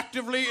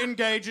actively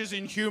engages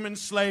in human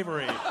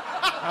slavery.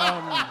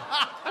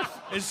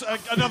 Is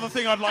another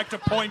thing I'd like to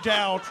point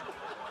out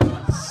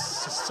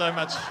So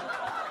much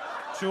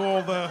to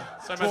all the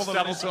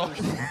double talk.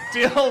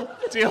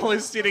 Deal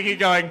is sitting here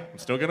going, I'm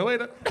still going to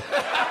eat it.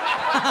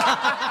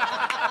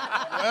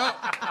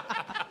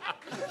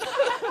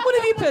 What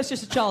have you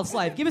purchased a child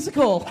slave? Give us a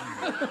call.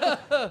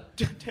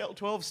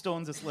 12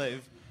 stones a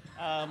slave.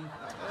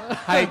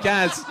 Hey,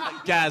 Gaz,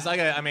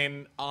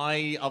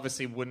 I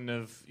obviously wouldn't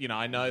have,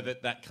 I know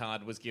that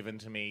card was given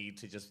to me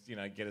to just,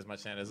 get as much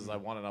Sanders as I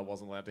wanted. I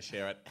wasn't allowed to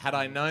share it. Had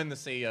I known the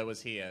CEO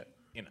was here,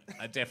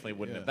 I definitely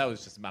wouldn't have. That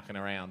was just mucking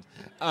around.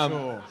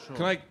 Sure.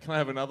 Can I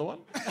have another one?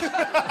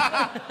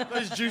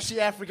 Those juicy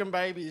African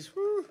babies.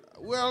 Woo.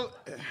 Well,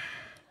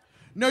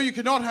 no, you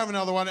cannot have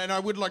another one, and I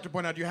would like to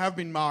point out you have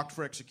been marked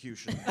for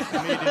execution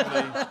immediately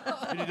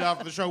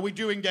after the show. We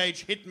do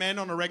engage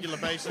hitmen on a regular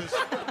basis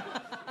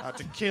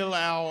to kill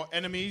our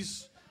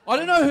enemies. I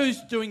don't know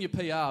who's doing your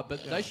PR,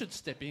 but they should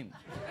step in.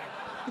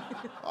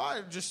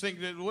 I just think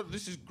that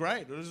this is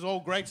great. This is all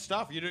great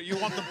stuff. You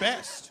want the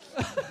best.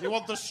 You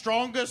want the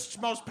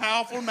strongest, most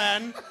powerful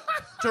man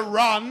to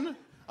run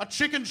a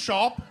chicken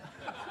shop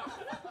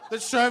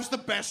that serves the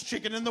best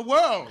chicken in the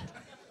world.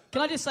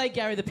 Can I just say,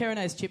 Gary, the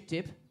Pyrenees chip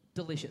dip,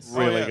 delicious.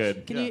 Really yes.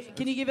 good.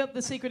 Can you give up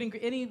the secret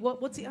ingredient?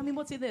 What's in there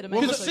to make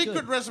Well, it the so secret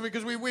good? recipe,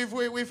 because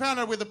we found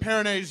out with the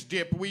Pyrenees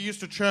dip, we used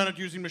to churn it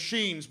using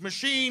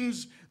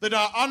machines that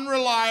are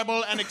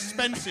unreliable and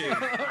expensive.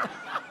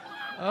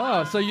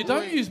 Oh, so you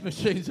don't use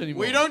machines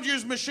anymore? We don't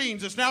use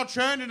machines. It's now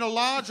churned in a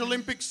large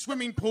Olympic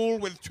swimming pool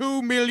with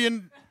 2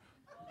 million...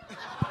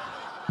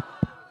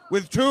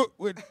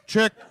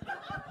 Check.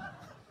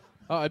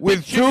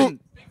 With Big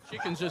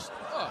chicken's just...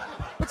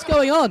 What's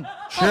going on?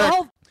 Check.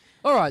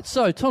 All right,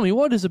 so, Tommy,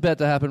 what is about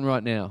to happen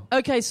right now?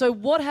 Okay, so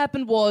what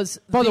happened was...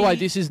 By the way,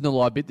 this isn't the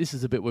live bit. This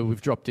is a bit where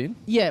we've dropped in.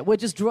 Yeah, we're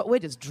just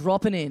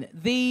dropping in.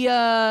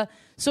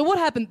 So what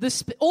happened?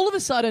 All of a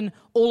sudden,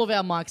 all of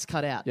our mics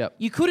cut out. Yep.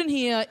 You couldn't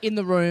hear in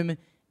the room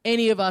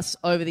any of us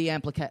over the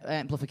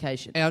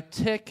amplification. Our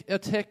tech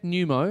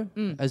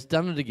Pneumo has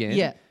done it again.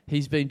 Yeah.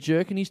 He's been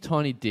jerking his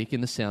tiny dick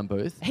in the sound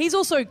booth. He's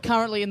also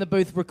currently in the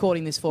booth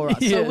recording this for us.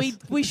 So Yes.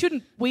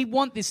 we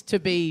want this to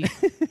be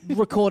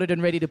recorded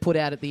and ready to put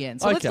out at the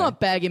end. So let's Okay. not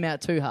bag him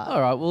out too hard. All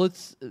right, well,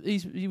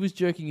 he was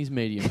jerking his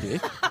medium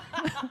dick.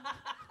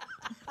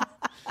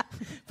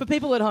 For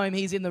people at home,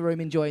 he's in the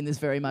room enjoying this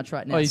very much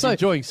right now. Oh, he's so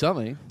enjoying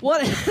something.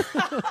 what?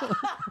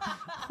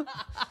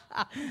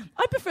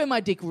 I prefer my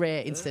dick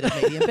rare instead of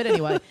medium, but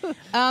anyway.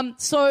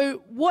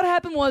 So what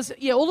happened was,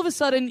 all of a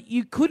sudden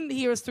you couldn't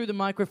hear us through the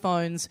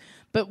microphones,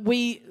 but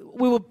we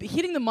were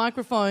hitting the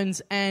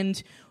microphones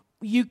and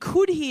you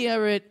could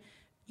hear it.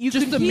 You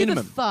Just could the hear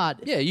minimum. the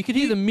thud. Yeah, you could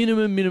hear the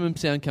minimum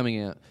sound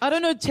coming out. I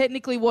don't know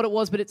technically what it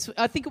was, but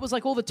I think it was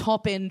like all the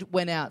top end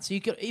went out. So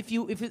you could,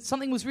 if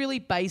something was really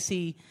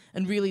bassy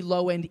and really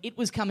low end, it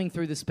was coming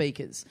through the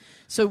speakers.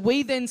 So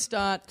we then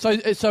start. So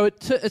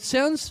it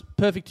sounds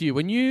perfect to you.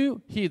 When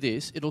you hear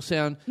this, it'll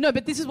sound. No,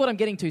 but this is what I'm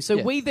getting to.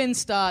 So we then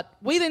start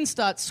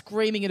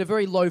screaming at a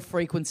very low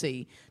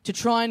frequency to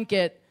try and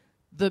get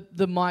the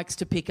mics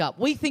to pick up.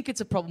 We think it's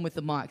a problem with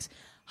the mics.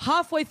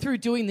 Halfway through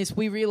doing this,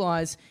 we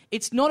realise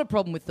it's not a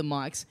problem with the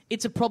mics,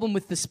 it's a problem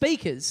with the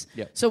speakers.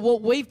 Yep. So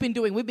what we've been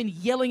doing, we've been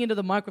yelling into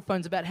the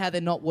microphones about how they're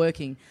not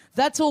working.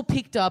 That's all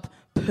picked up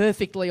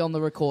perfectly on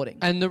the recording.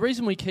 And the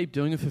reason we keep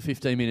doing it for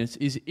 15 minutes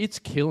is it's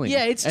killing.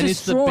 Yeah, it's and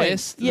destroying.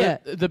 It's the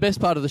best, the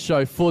best part of the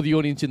show for the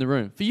audience in the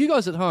room. For you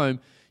guys at home,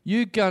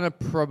 you're going to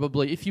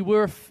probably, if you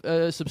were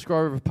a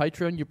subscriber of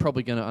Patreon, you're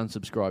probably going to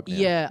unsubscribe now.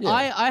 Yeah.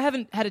 I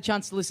haven't had a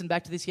chance to listen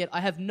back to this yet.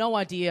 I have no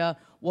idea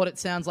what it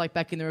sounds like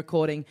back in the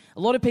recording. A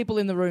lot of people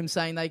in the room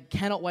saying they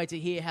cannot wait to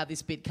hear how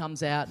this bit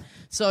comes out.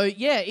 So,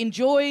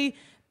 enjoy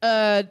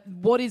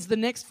what is the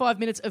next 5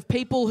 minutes of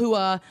people who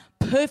are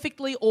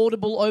perfectly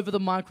audible over the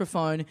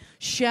microphone,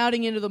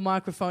 shouting into the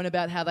microphone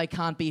about how they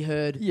can't be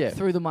heard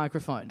through the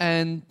microphone.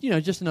 And,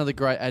 just another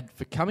great ad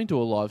for coming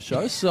to a live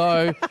show.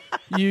 So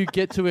you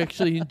get to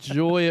actually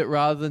enjoy it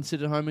rather than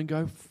sit at home and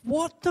go,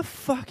 what the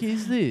fuck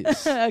is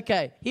this?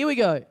 Okay, here we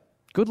go.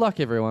 Good luck,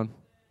 everyone.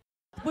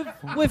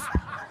 We've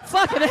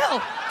fucking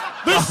hell.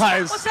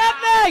 Guys. What's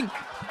happening?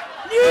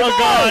 Oh,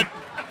 God.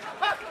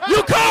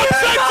 You can't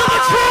censor the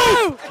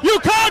truth! You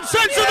can't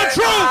censor the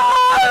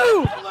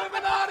truth!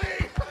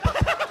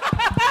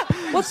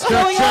 What's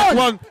going on?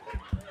 One.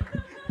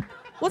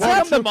 What's How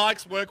come happening? the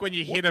mics work when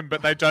you hit them,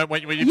 but they don't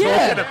when you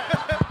talk to them?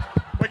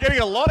 We're getting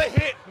a lot of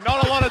hit,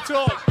 not a lot of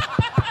talk.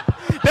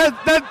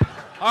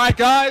 All right,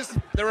 guys.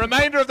 The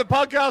remainder of the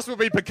podcast will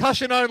be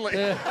percussion only.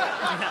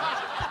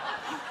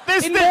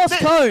 In Morse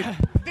code.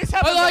 This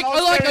happens on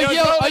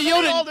I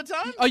yelled all the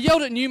time. I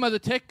yelled at Numa, the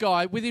tech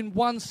guy. Within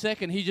 1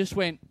 second, he just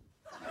went.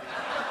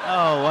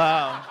 Oh,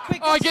 wow.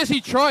 Quick, I guess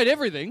he tried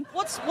everything.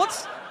 What's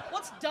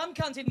dumb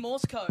cunt in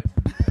Morse code?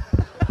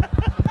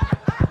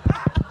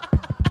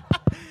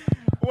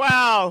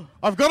 Wow.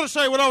 I've got to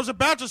say, what I was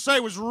about to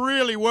say was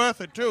really worth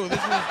it, too. This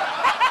was...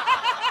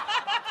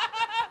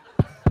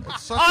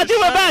 Oh, dude,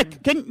 we're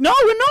back. No,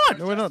 we're not.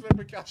 No, we're not.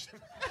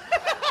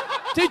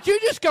 Did you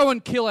just go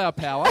and kill our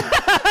power?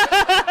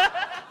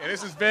 Yeah,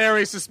 this is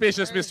very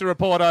suspicious, Mr.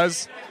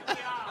 Reporters.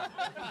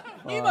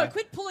 Nemo,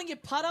 quit pulling your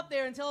putt up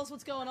there and tell us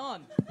what's going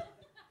on.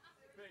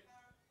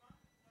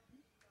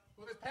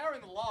 Well, there's power in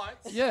the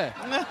lights. Yeah.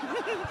 You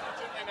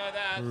know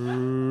that.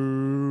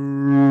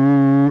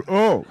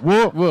 Oh,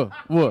 what?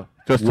 Whoa.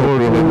 Just talk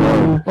really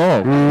low.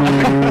 Oh.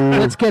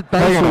 Let's get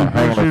back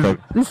Hang on a sec.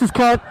 This is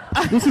cut.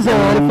 This is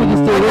alright if we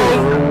just do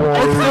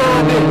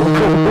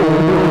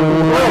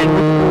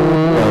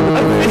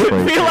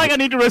I feel like I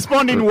need to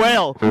respond in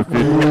well. That'll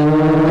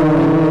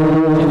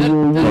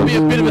be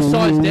a bit of a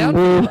size down.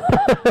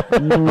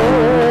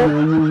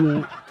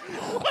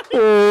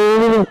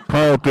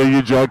 Can't do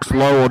your jokes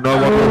slow or no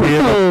one will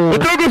hear them. I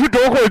think if you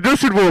talk like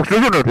this, it works,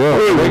 doesn't it? Yeah, I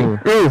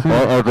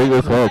think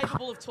it works.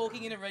 Capable of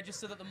talking in a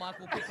register that the mic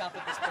will pick up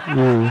at this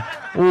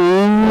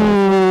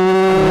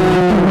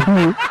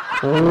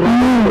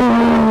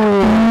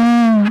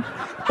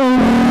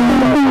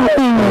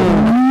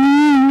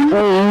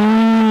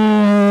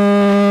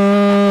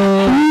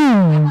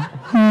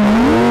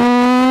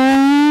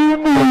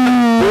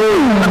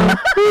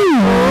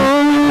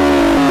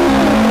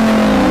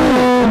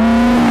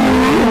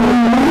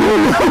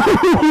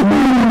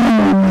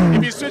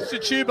If you switch to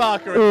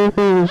Chewbacca,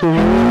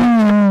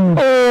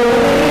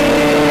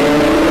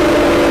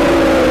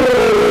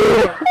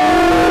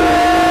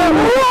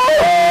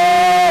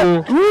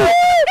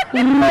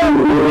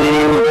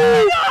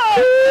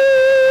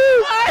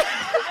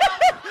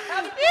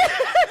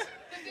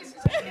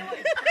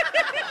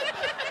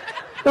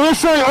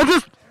 I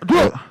just...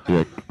 Yeah,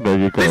 there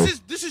you go.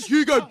 This is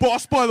Hugo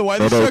Boss, by the way.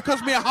 This show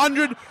cost me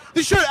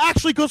This show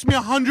actually cost me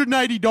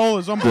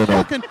 $180. I'm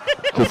fucking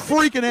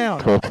freaking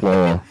out. Talk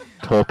lower.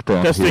 Talk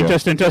down here.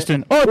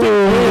 Testing. Oh,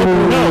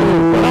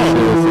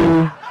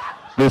 no.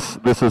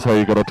 This is how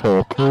you gotta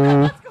talk.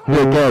 Yeah,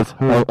 guys,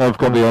 I've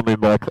got the only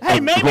mic. Hey,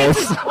 maybe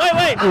voice.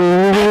 wait.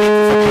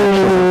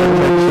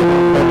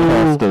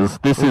 Podcasters,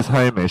 this is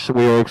Hamish.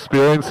 We are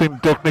experiencing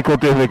technical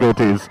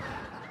difficulties.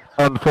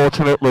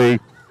 Unfortunately,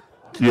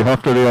 you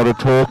have to be able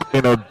to talk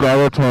in a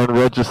baritone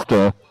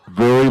register,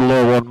 very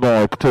low on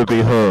mic to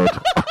be heard.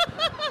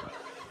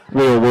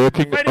 We are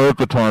working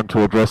overtime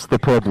to address the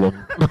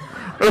problem.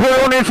 If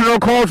anyone needs to know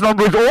Carl's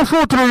number is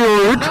also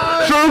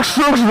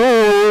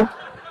 38-664.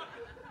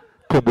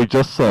 Can we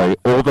just say,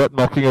 all that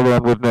knocking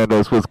around with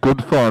Nando's was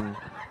good fun,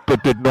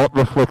 but did not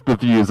reflect the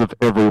views of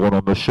everyone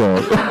on the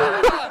show.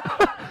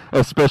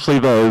 Especially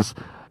those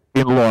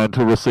in line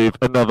to receive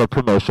another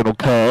promotional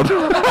card.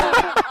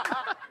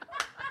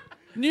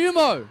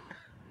 Pneumo,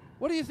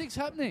 what do you think's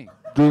happening?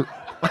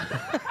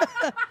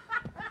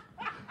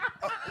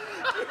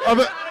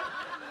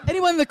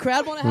 Anyone in the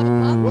crowd want to have a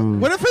pun?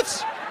 What if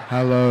it's...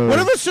 Hello. What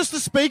if it's just the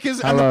speakers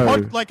and Hello.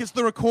 it's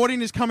the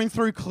recording is coming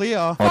through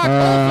clear? Fuck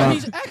off,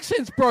 his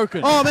accent's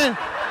broken. Oh, man.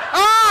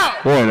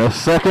 Ah! Wait a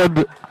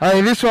second.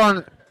 Hey, this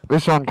one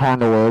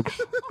kind of works.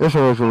 This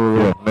works a little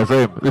Yeah, bit.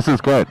 Nazeem, this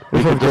is great.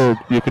 This is good.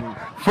 You can.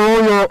 For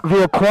all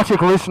the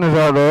aquatic listeners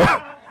out there,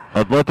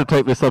 I'd like to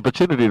take this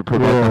opportunity to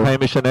promote Yeah. the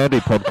Hamish and Andy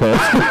podcast.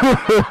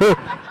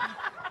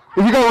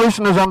 if you got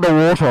listeners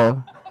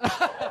underwater, I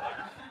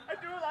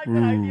do like the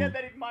idea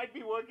that it might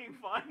be working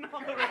fine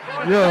on the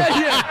recording.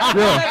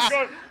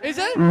 yeah. Is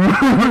it?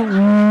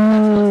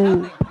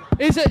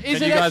 Is it Can you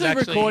guys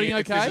actually recording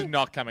this okay? is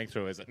not coming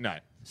through, is it? No.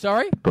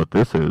 Sorry? But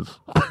this is.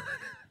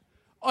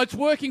 Oh, it's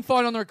working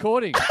fine on the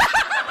recording. The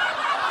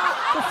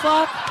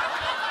fuck?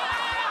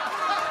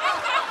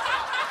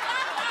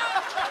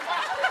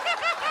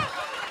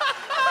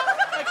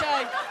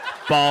 Okay.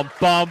 Bum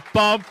bum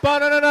bum ba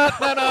da da da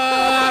da da.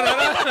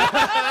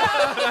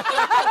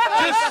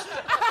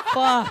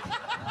 Fuck.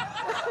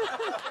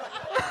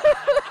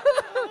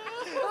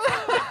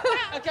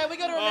 Okay, we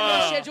got to remember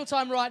our schedule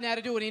time right now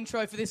to do an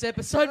intro for this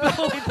episode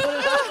before we put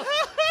it up.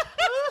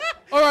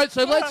 All right,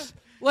 so let's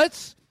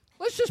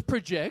just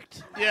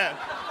project Yeah.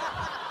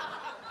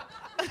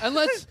 and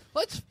let's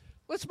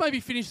maybe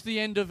finish the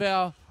end of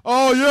our.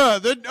 Oh, yeah.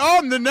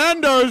 I'm the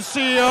Nando's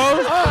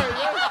CEO.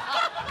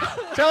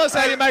 Tell us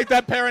how you make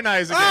that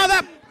Peronaise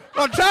again.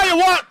 I'll tell you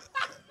what.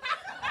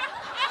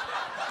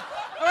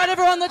 All right,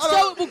 everyone, let's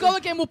go. We'll go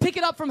again. We'll pick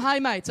it up from Hey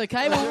Mates,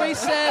 okay? We'll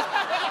reset.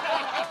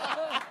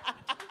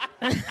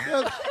 This is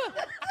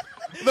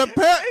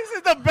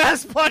the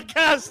best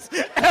podcast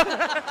ever.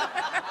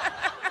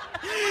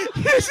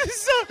 This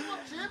is so...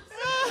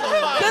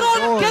 Get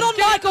on,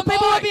 Michael.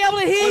 People won't be able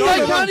to hear you. Are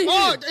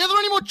there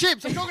any more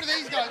chips? I'm talking to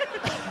these guys.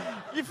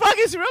 You fuck,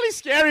 it's really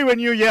scary when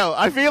you yell.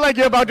 I feel like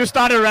you're about to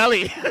start a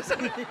rally. Is there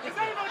any more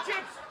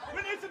chips?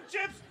 We need some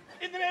chips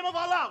in the name of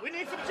Allah. We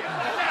need some chips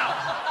right now.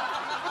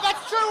 But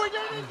that's true. We do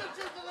need some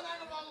chips in the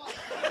name of Allah.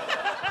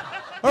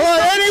 All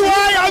right, anyway,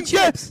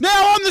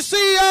 now I'm the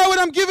CEO and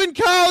I'm giving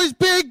Carl his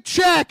big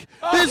check.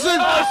 To say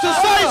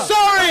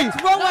sorry.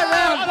 Wrong way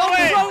round.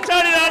 Wrong.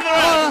 Turn it on the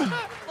right.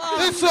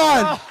 This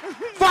side.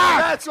 Fuck.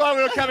 That's why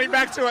we were coming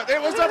back to it.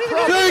 There was a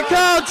problem. Do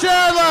Carl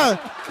Chandler.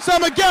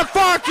 Someone get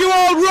fucked, you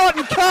old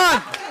rotten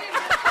cunt.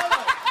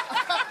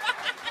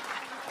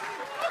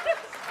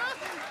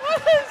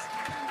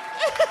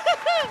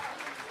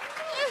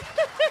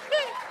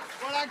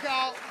 Well done,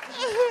 Carl.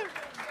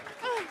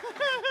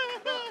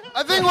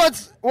 I think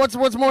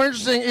what's more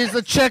interesting is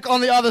the check on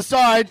the other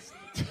side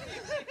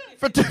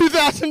for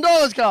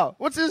 $2,000, Carl.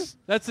 What's this?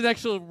 That's an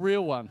actual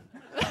real one.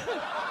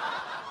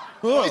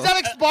 Is that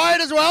expired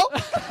as well?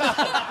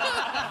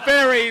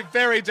 Very,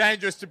 very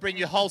dangerous to bring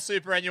your whole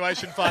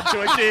superannuation fund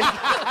to a gig.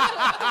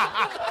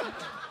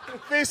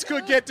 This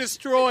could get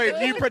destroyed.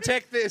 You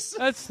protect this.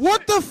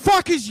 What the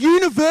fuck is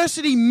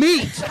university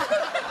meat?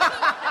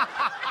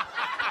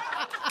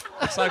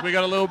 Looks like we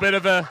got a little bit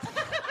of a.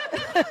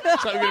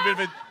 Looks like we got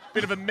a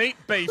bit of a meat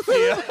beef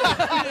here.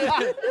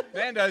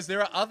 Nando's,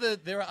 there are other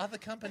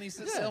companies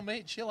that sell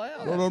meat. Chill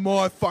out. Not on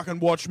my fucking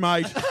watch,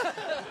 mate.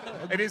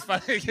 It is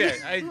funny. Yeah.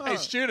 Hey,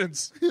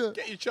 students,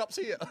 get your chops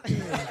here. All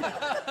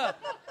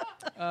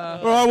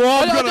right,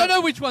 well, I don't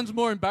know which one's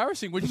more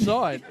embarrassing, which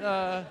side.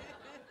 All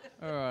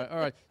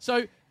right.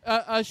 So,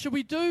 should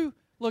we do...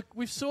 Look,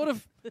 we've sort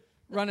of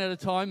run out of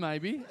time,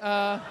 maybe, due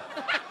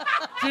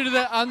to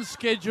that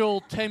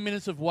unscheduled 10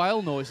 minutes of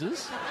whale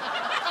noises.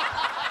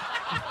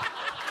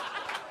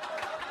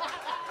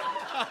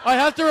 I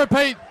have to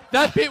repeat,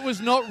 that bit was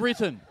not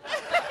written.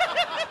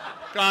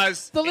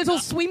 Guys, The little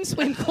swim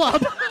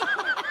club.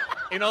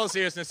 in all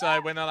seriousness, though,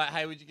 when they're like,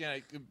 "Hey, would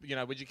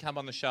you come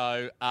on the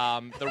show?"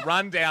 The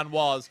rundown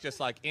was just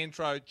like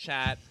intro,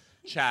 chat,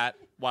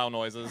 whale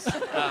noises.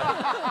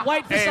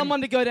 Wait for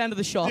someone to go down to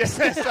the shops.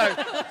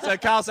 Yeah, so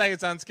Carl's saying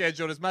it's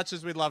unscheduled. As much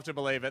as we'd love to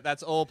believe it,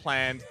 that's all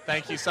planned.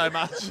 Thank you so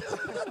much.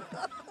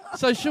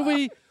 So should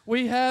we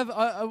have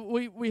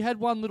we had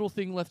one little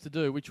thing left to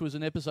do, which was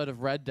an episode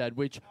of Rad Dad,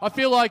 which I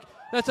feel like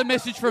that's a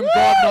message from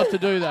God not to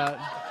do that.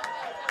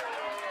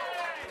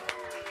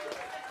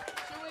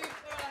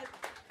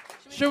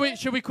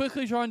 Should we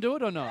quickly try and do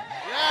it or not?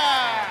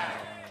 Yeah.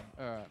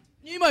 All right.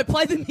 Numo,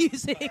 play the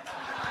music.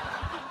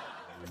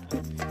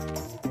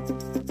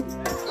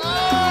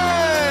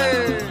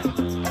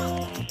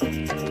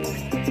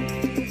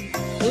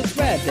 Well, it's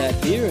Rad Dad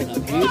here, and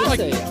I'm here to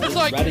say I'm just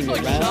riding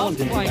around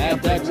in the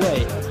Rad Dad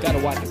way. Got a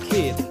wife and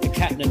kid, a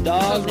cat and a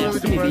dog. Now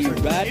see me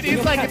ride It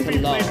is like a big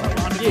along. place from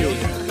under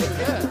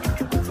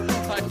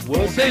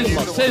World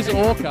Says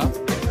Orca.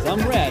 I'm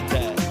Rad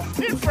Dad.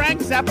 Did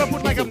Frank Zappa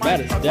put like a He's the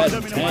baddest mic dad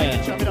on in him in a mic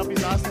and town. shove it up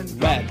his ass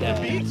and Rad the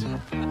Dad. beat?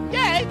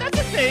 Yeah, that's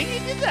a thing. He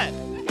did that.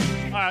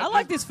 All right, I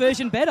like this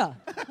version better.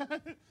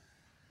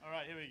 All All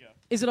right, here we go.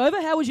 Is it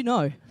over? How would you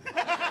know?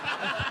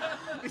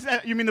 Is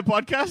that, you mean the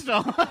podcast?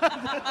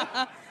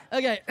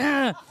 Okay.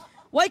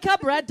 Wake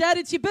up, Rad Dad.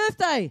 It's your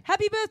birthday.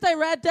 Happy birthday,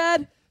 Rad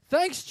Dad.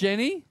 Thanks,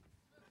 Jenny.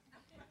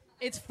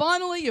 It's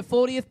finally your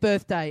 40th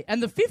birthday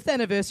and the 5th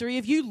anniversary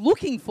of you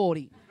looking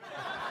 40.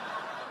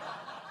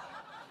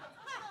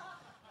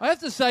 I have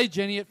to say,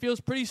 Jenny, it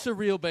feels pretty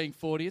surreal being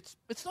 40.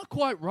 It's not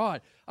quite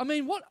right. I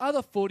mean, what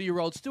other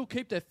 40-year-olds still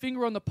keep their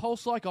finger on the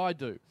pulse like I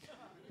do?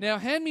 Now,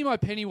 hand me my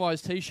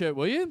Pennywise T-shirt,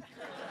 will you?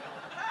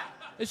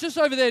 It's just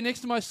over there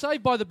next to my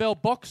Saved by the Bell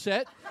box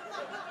set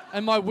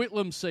and my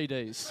Whitlam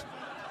CDs.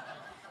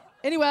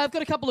 Anyway, I've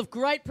got a couple of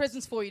great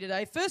presents for you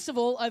today. First of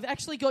all, I've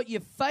actually got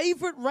your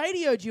favourite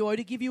radio duo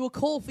to give you a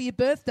call for your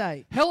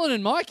birthday. Helen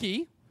and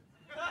Mikey?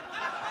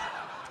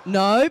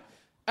 No.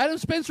 Adam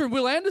Spencer and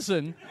Will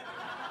Anderson?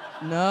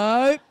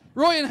 No.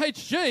 Roy and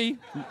HG?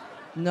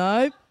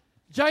 No.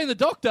 Jay and the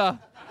Doctor?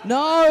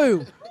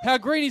 No. How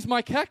green is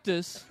my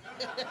cactus?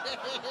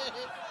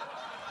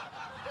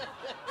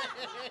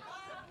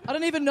 I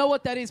don't even know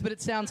what that is, but it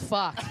sounds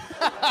fucked.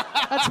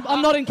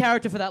 I'm not in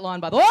character for that line,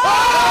 by the way.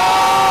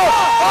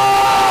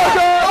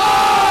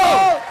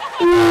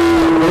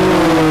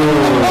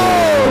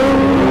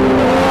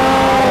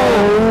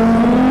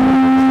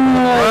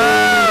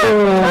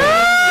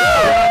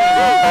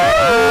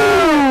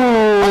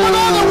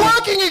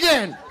 Working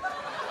again.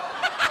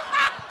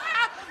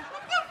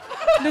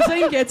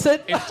 Nazeem gets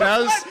it. It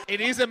does. It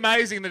is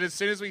amazing that as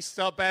soon as we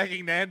stopped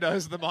bagging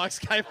Nando's, the mics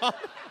came on.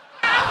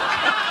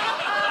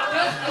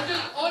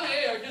 Just on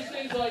air, it just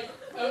seems like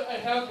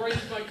how green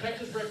is my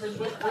cactus reference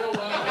went real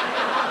well.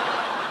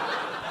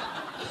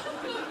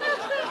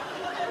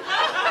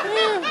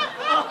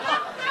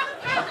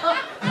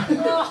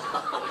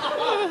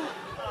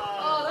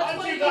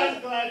 Aren't you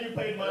guys glad you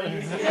paid money?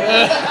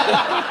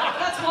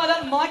 That's why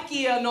that mic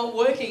gear not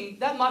working.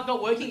 That mic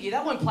not working gear.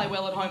 That won't play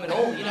well at home at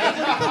all. You know, you got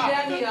to come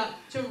down here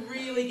to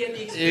really get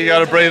the experience. You got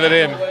to breathe it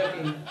in.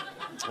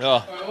 Oh. All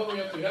right, what are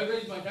we up to? How green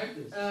is my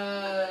cactus?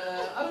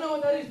 I don't know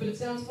what that is, but it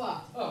sounds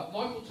fucked. Oh,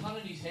 Michael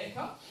Tunnedy's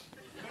haircut?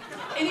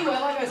 Anyway,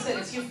 like I said,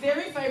 it's your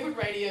very favourite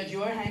radio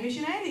duo, Hamish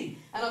and Andy.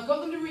 And I've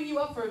got them to ring you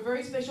up for a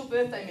very special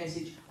birthday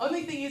message.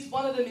 Only thing is,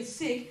 one of them is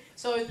sick,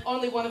 so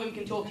only one of them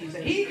can talk to you.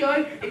 So here you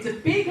go. It's a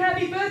big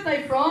happy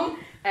birthday from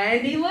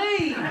Andy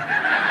Lee.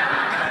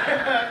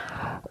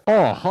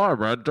 Oh, hi,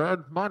 Rad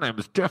Dad. My name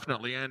is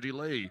definitely Andy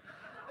Lee.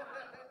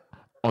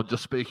 I'm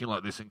just speaking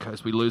like this in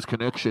case we lose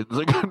connections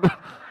again.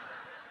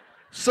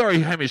 Sorry,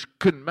 Hamish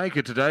couldn't make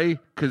it today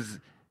because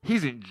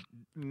he's in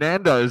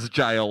Nando's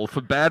jail for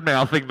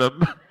bad-mouthing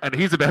them and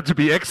he's about to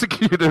be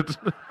executed.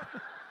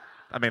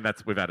 I mean,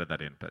 we've added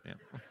that in, but yeah.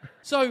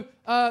 So,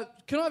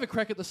 can I have a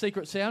crack at the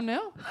secret sound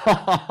now?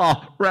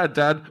 Rad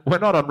Dad, we're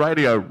not on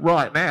radio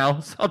right now.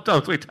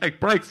 Sometimes we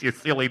take breaks, you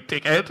silly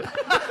dickhead.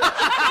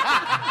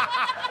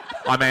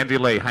 I'm Andy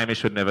Lee.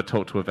 Hamish would never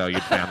talk to a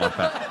valued fan like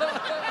that.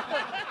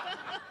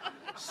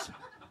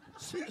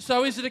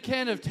 So is it a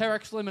can of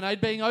Terex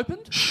lemonade being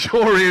opened?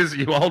 Sure is,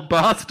 you old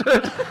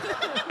bastard.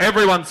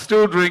 Everyone's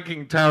still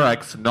drinking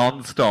Tarax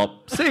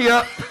non-stop. See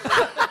ya.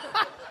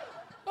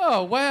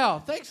 Oh, wow.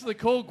 Thanks for the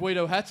call,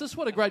 Guido Hatsis.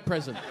 What a great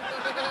present.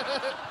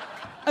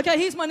 Okay,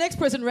 here's my next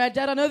present, Rad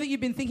Dad. I know that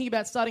you've been thinking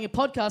about starting a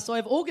podcast, so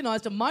I've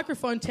organised a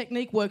microphone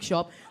technique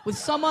workshop with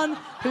someone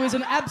who is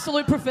an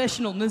absolute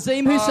professional,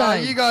 Nazeem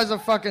Hussain. You guys are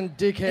fucking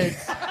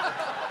dickheads.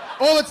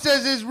 All it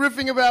says is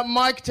riffing about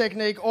mic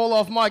technique, all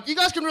off mic. You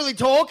guys can really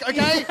talk,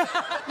 okay?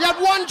 You have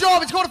one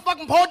job. It's called a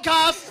fucking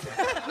podcast,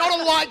 not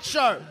a light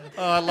show.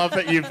 Oh, I love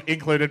that you've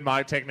included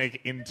my technique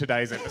in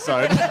today's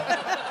episode.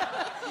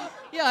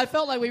 Yeah, I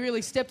felt like we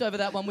really stepped over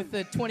that one with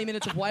the 20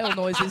 minutes of whale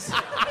noises.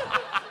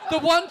 The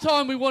one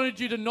time we wanted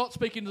you to not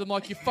speak into the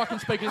mic, you fucking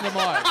speak into the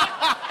mic.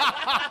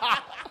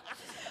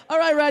 All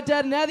right, Rad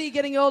Dad, now that you're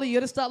getting older, you got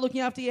to start looking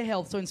after your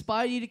health. So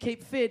inspire you to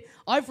keep fit,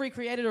 I've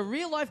recreated a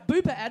real-life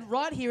Booper ad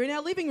right here in our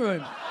living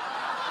room.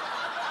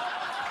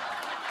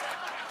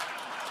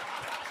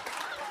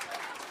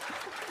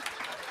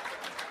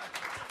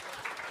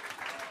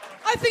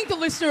 I think the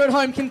listener at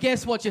home can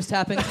guess what just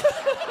happened.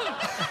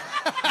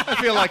 I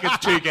feel like it's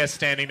two guests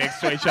standing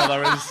next to each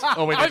other is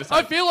all we need to say.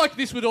 I feel like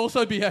this would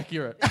also be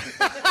accurate.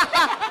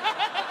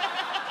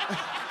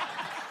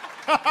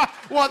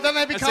 What, then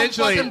they become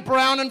fucking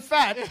brown and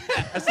fat?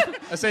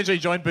 Essentially,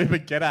 join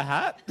Booper, get a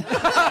hat.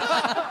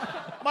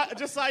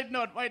 Just side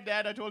note, my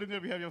dad, I told him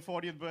that we have your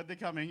 40th birthday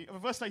coming.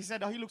 First, he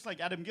said, he looks like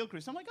Adam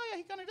Gilchrist. I'm like, oh, yeah,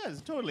 he kind of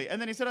does, totally.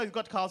 And then he said, he's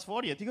got Carl's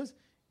 40th. He goes,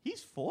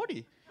 he's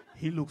 40.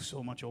 He looks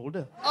so much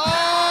older.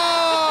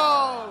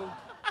 Oh!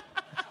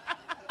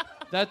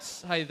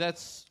 That's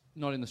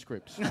not in the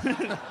script.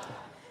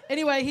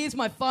 Anyway, here's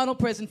my final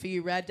present for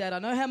you, Rad Dad. I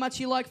know how much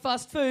you like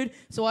fast food,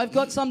 so I've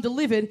got some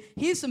delivered.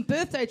 Here's some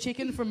birthday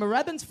chicken from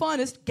Moorabbin's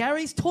finest,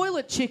 Gary's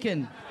Toilet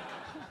Chicken.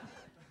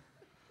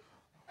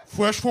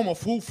 Fresh from a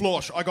full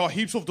flush. I got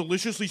heaps of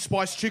deliciously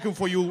spiced chicken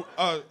for you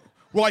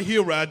right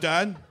here, Rad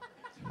Dad.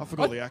 I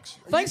forgot the axe.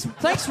 Thanks,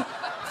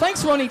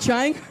 Ronnie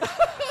Chang.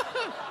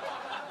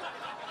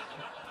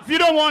 If you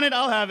don't want it,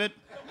 I'll have it.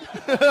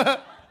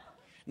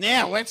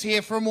 Now, let's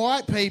hear from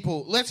white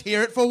people. Let's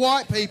hear it for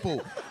white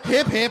people.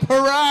 Hip, hip,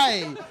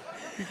 hooray.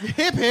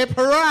 Hip, hip,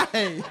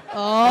 hooray.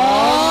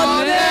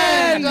 Oh,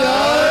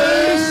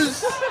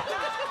 Nando's!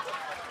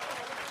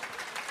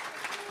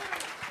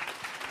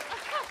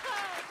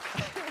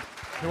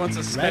 Who wants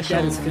a Rat special?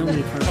 Dad is filmed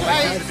in front of a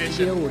Collector's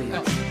studio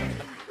audience.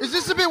 Is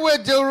this the bit where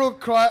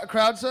Dilruk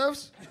crowd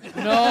surfs?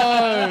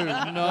 No.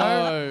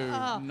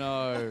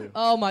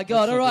 Oh my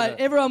God! All right,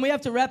 everyone, we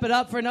have to wrap it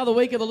up for another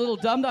week of the Little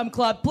Dum Dum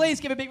Club. Please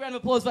give a big round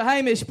of applause for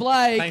Hamish,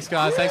 Blake, Thanks,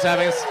 guys. Thanks for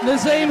having us.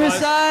 Nazeem,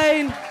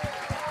 Hussain,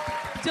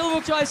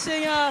 Dilruk,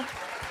 Jayasinha,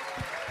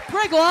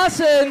 Greg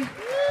Larsen,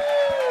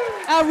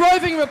 our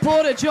roving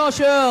reporter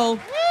Josh Earl,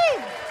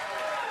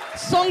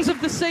 Songs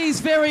of the Sea's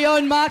very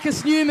own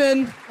Marcus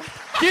Newman.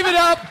 Give it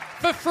up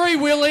for Free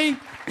Willy.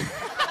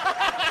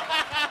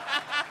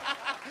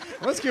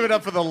 Let's give it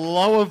up for the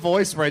lower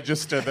voice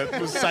register that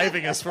was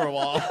saving us for a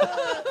while.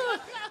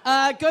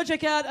 Go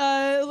check out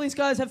all these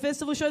guys have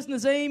festival shows.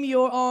 Nazeem,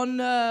 you're on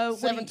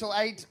 7 till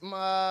 8,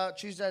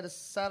 Tuesday to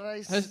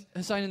Saturdays.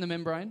 Hussain in the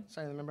Membrane.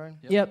 Same in the membrane.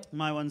 Yep.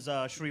 My one's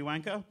Sri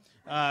Wanka.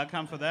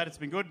 Come for that. It's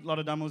been good. A lot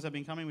of dumbos have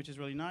been coming, which is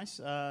really nice.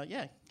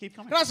 Yeah, keep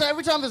coming. Can I say,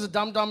 every time there's a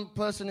dum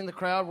person in the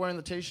crowd wearing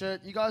the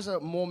T-shirt, you guys are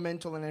more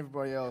mental than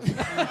everybody else.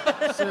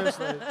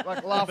 Seriously.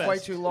 Like, laugh way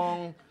too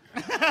long.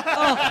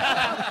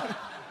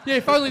 Yeah,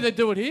 if only they'd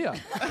do it here.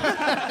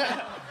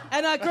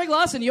 And Greg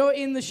Larsen, you're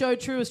in the show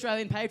True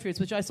Australian Patriots,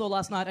 which I saw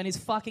last night and is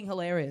fucking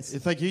hilarious.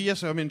 Thank you.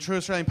 Yes, I'm in True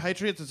Australian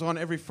Patriots. It's on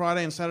every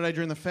Friday and Saturday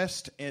during the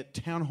fest at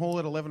Town Hall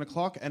at 11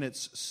 o'clock, and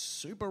it's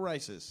super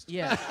racist.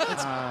 Yeah.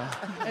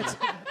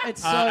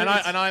 It's so...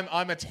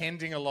 I'm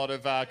attending a lot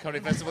of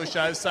comedy festival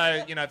shows,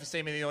 so, you know, if you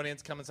see me in the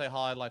audience, come and say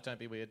hi. Like, don't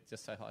be weird.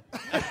 Just say hi.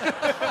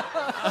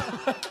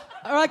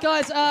 All right,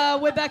 guys,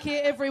 we're back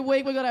here every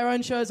week. We've got our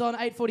own shows on,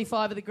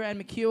 8:45 at the Grand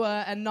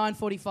Mercure and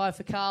 9:45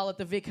 for Carl at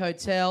the Vic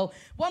Hotel.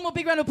 One more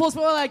big round of applause for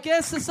all our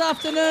guests this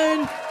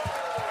afternoon.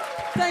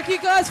 Thank you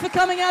guys for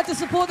coming out to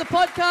support the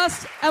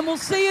podcast, and we'll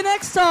see you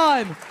next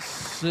time.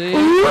 See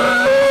you.